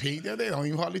 Kurt Pete. They don't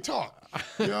even hardly talk.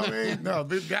 You know what I mean? No,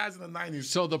 the guys in the 90s.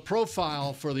 So the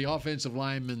profile for the offensive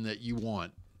lineman that you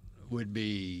want would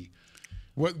be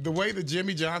the way that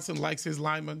Jimmy Johnson likes his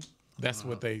linemen. That's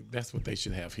what they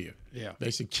should have here. Yeah,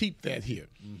 they should keep that here.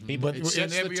 But it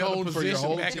sets in every the tone other for your position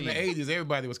whole back team. in the 80s,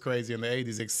 everybody was crazy in the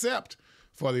 80s except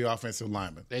for the offensive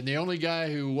lineman. And the only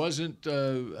guy who wasn't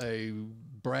a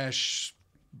brash,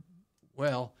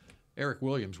 Eric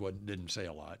Williams didn't say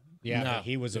a lot. Yeah, but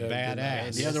he was a badass.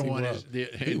 And the other one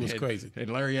he was crazy.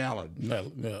 And Larry Allen.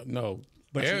 No.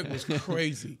 But Eric was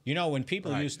crazy. You know, when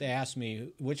people used to ask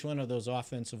me, which one of those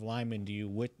offensive linemen do you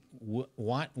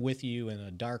want with you in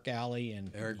a dark alley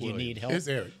and Eric you need help? It's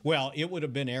Eric. Well, it would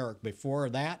have been Eric. Before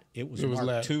that, it was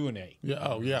Mark Tuinei. Yeah.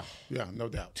 Oh, yeah. Yeah, no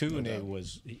doubt. Tuinei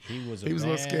was a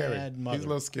little scary. mother. He was a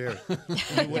little scary.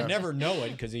 You would never know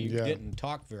it because he didn't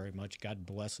talk very much. God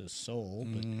bless his soul.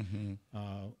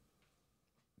 But,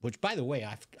 which, by the way,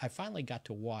 I finally got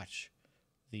to watch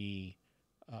the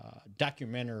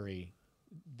documentary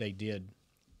they did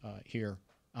here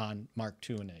on Mark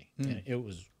Tuinei, and it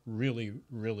was really,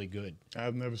 really good.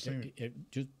 I've never seen it.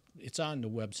 It's on the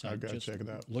website. I gotta check it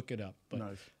out. Look it up. But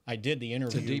Nice. I did the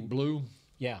interview. The Deep Blue.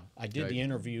 Yeah, I did the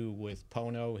interview with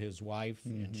Pono, his wife,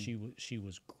 and she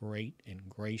was great and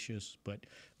gracious. But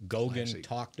Gogan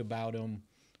talked about him.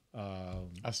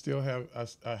 I still have.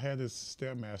 I had his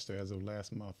Stairmaster as of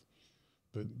last month.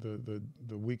 The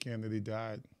weekend that he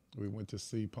died, we went to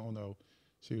see Pono.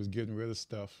 She was getting rid of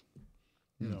stuff,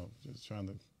 you know, just trying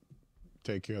to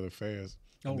take care of the affairs.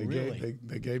 Oh, really?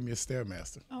 They gave me a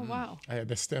Stairmaster. Oh, wow. I had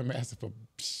that Stairmaster for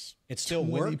it still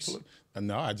works?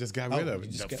 No, I just got rid of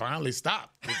it. It finally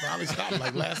stopped. It finally stopped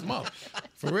like last month.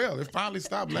 For real, it finally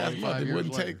stopped last month. It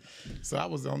wouldn't take. So I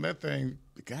was on that thing,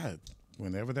 God,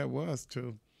 whenever that was,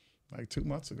 like 2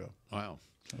 months ago. Wow.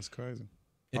 That's crazy.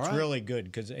 It's really good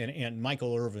because and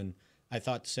Michael Irvin, I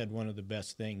thought, said one of the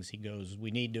best things. He goes,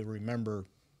 "We need to remember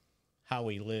how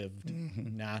he lived,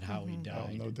 not how he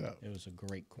died." Oh, no doubt. It was a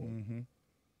great quote.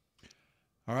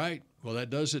 All right. Well, that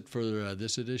does it for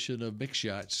this edition of Mick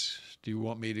Shots. Do you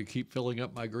want me to keep filling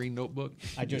up my green notebook?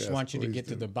 I just want you to get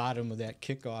to the bottom of that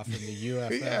kickoff in the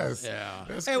UFL. Yes. Yeah.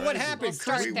 That's Hey, what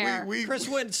crazy. happened? We'll Chris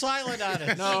went silent on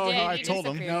it. No, I told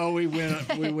him. No, we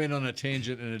went on a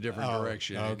tangent in a different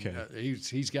direction. Okay. And,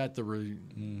 he's got the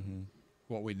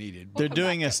what we needed. They're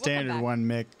doing a standard one,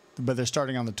 Mick, but they're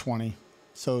starting on the 20,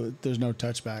 so there's no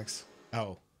touchbacks.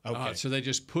 Oh, okay. So they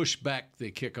just push back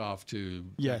the kickoff to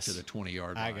back to the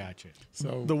 20-yard line. I got you.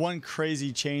 So The one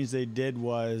crazy change they did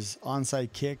was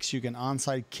onside kicks. You can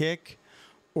onside kick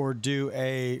or do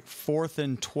a 4th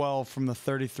and 12 from the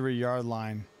 33-yard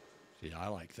line. See, I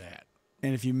like that.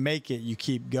 And if you make it, you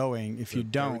keep going. If you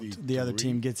don't, the other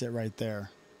team gets it right there.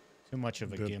 Too much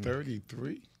of a the gimmick.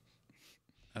 33.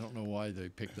 I don't know why they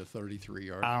picked the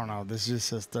 33-yard. I don't know. This just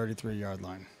says 33-yard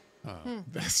line.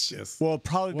 That's just. Well,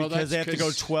 probably because that's they have to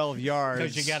go 12 yards.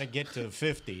 Because you got to get to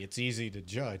 50. It's easy to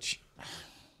judge.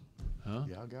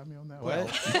 Y'all got me on that What?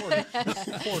 one.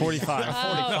 45.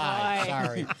 45.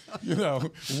 Sorry. You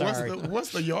know, Sorry.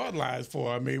 what's the yard lines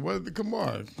for? I mean, come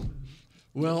on.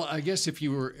 Well, I guess if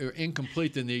you were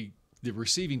incomplete, then the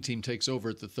receiving team takes over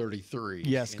at the 33.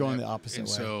 Yes, And going the opposite way.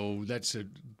 So that's a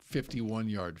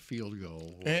 51-yard field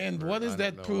goal. And what is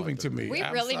that proving to me? We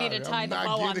I'm really need to sorry. tie I'm the not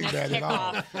bow on getting this that at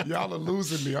all. kickoff. Y'all are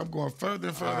losing me. I'm going further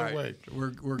and further away.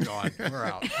 We're gone. We're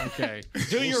out. Okay.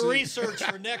 Do your research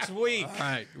for next week. All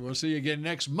right. We'll see you again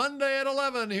next Monday at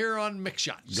 11 here on Mick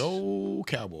Shots. Go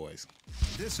Cowboys.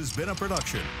 This has been a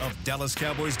production of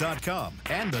DallasCowboys.com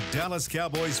and the Dallas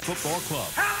Cowboys Football Club.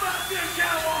 How about this,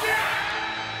 Cowboys?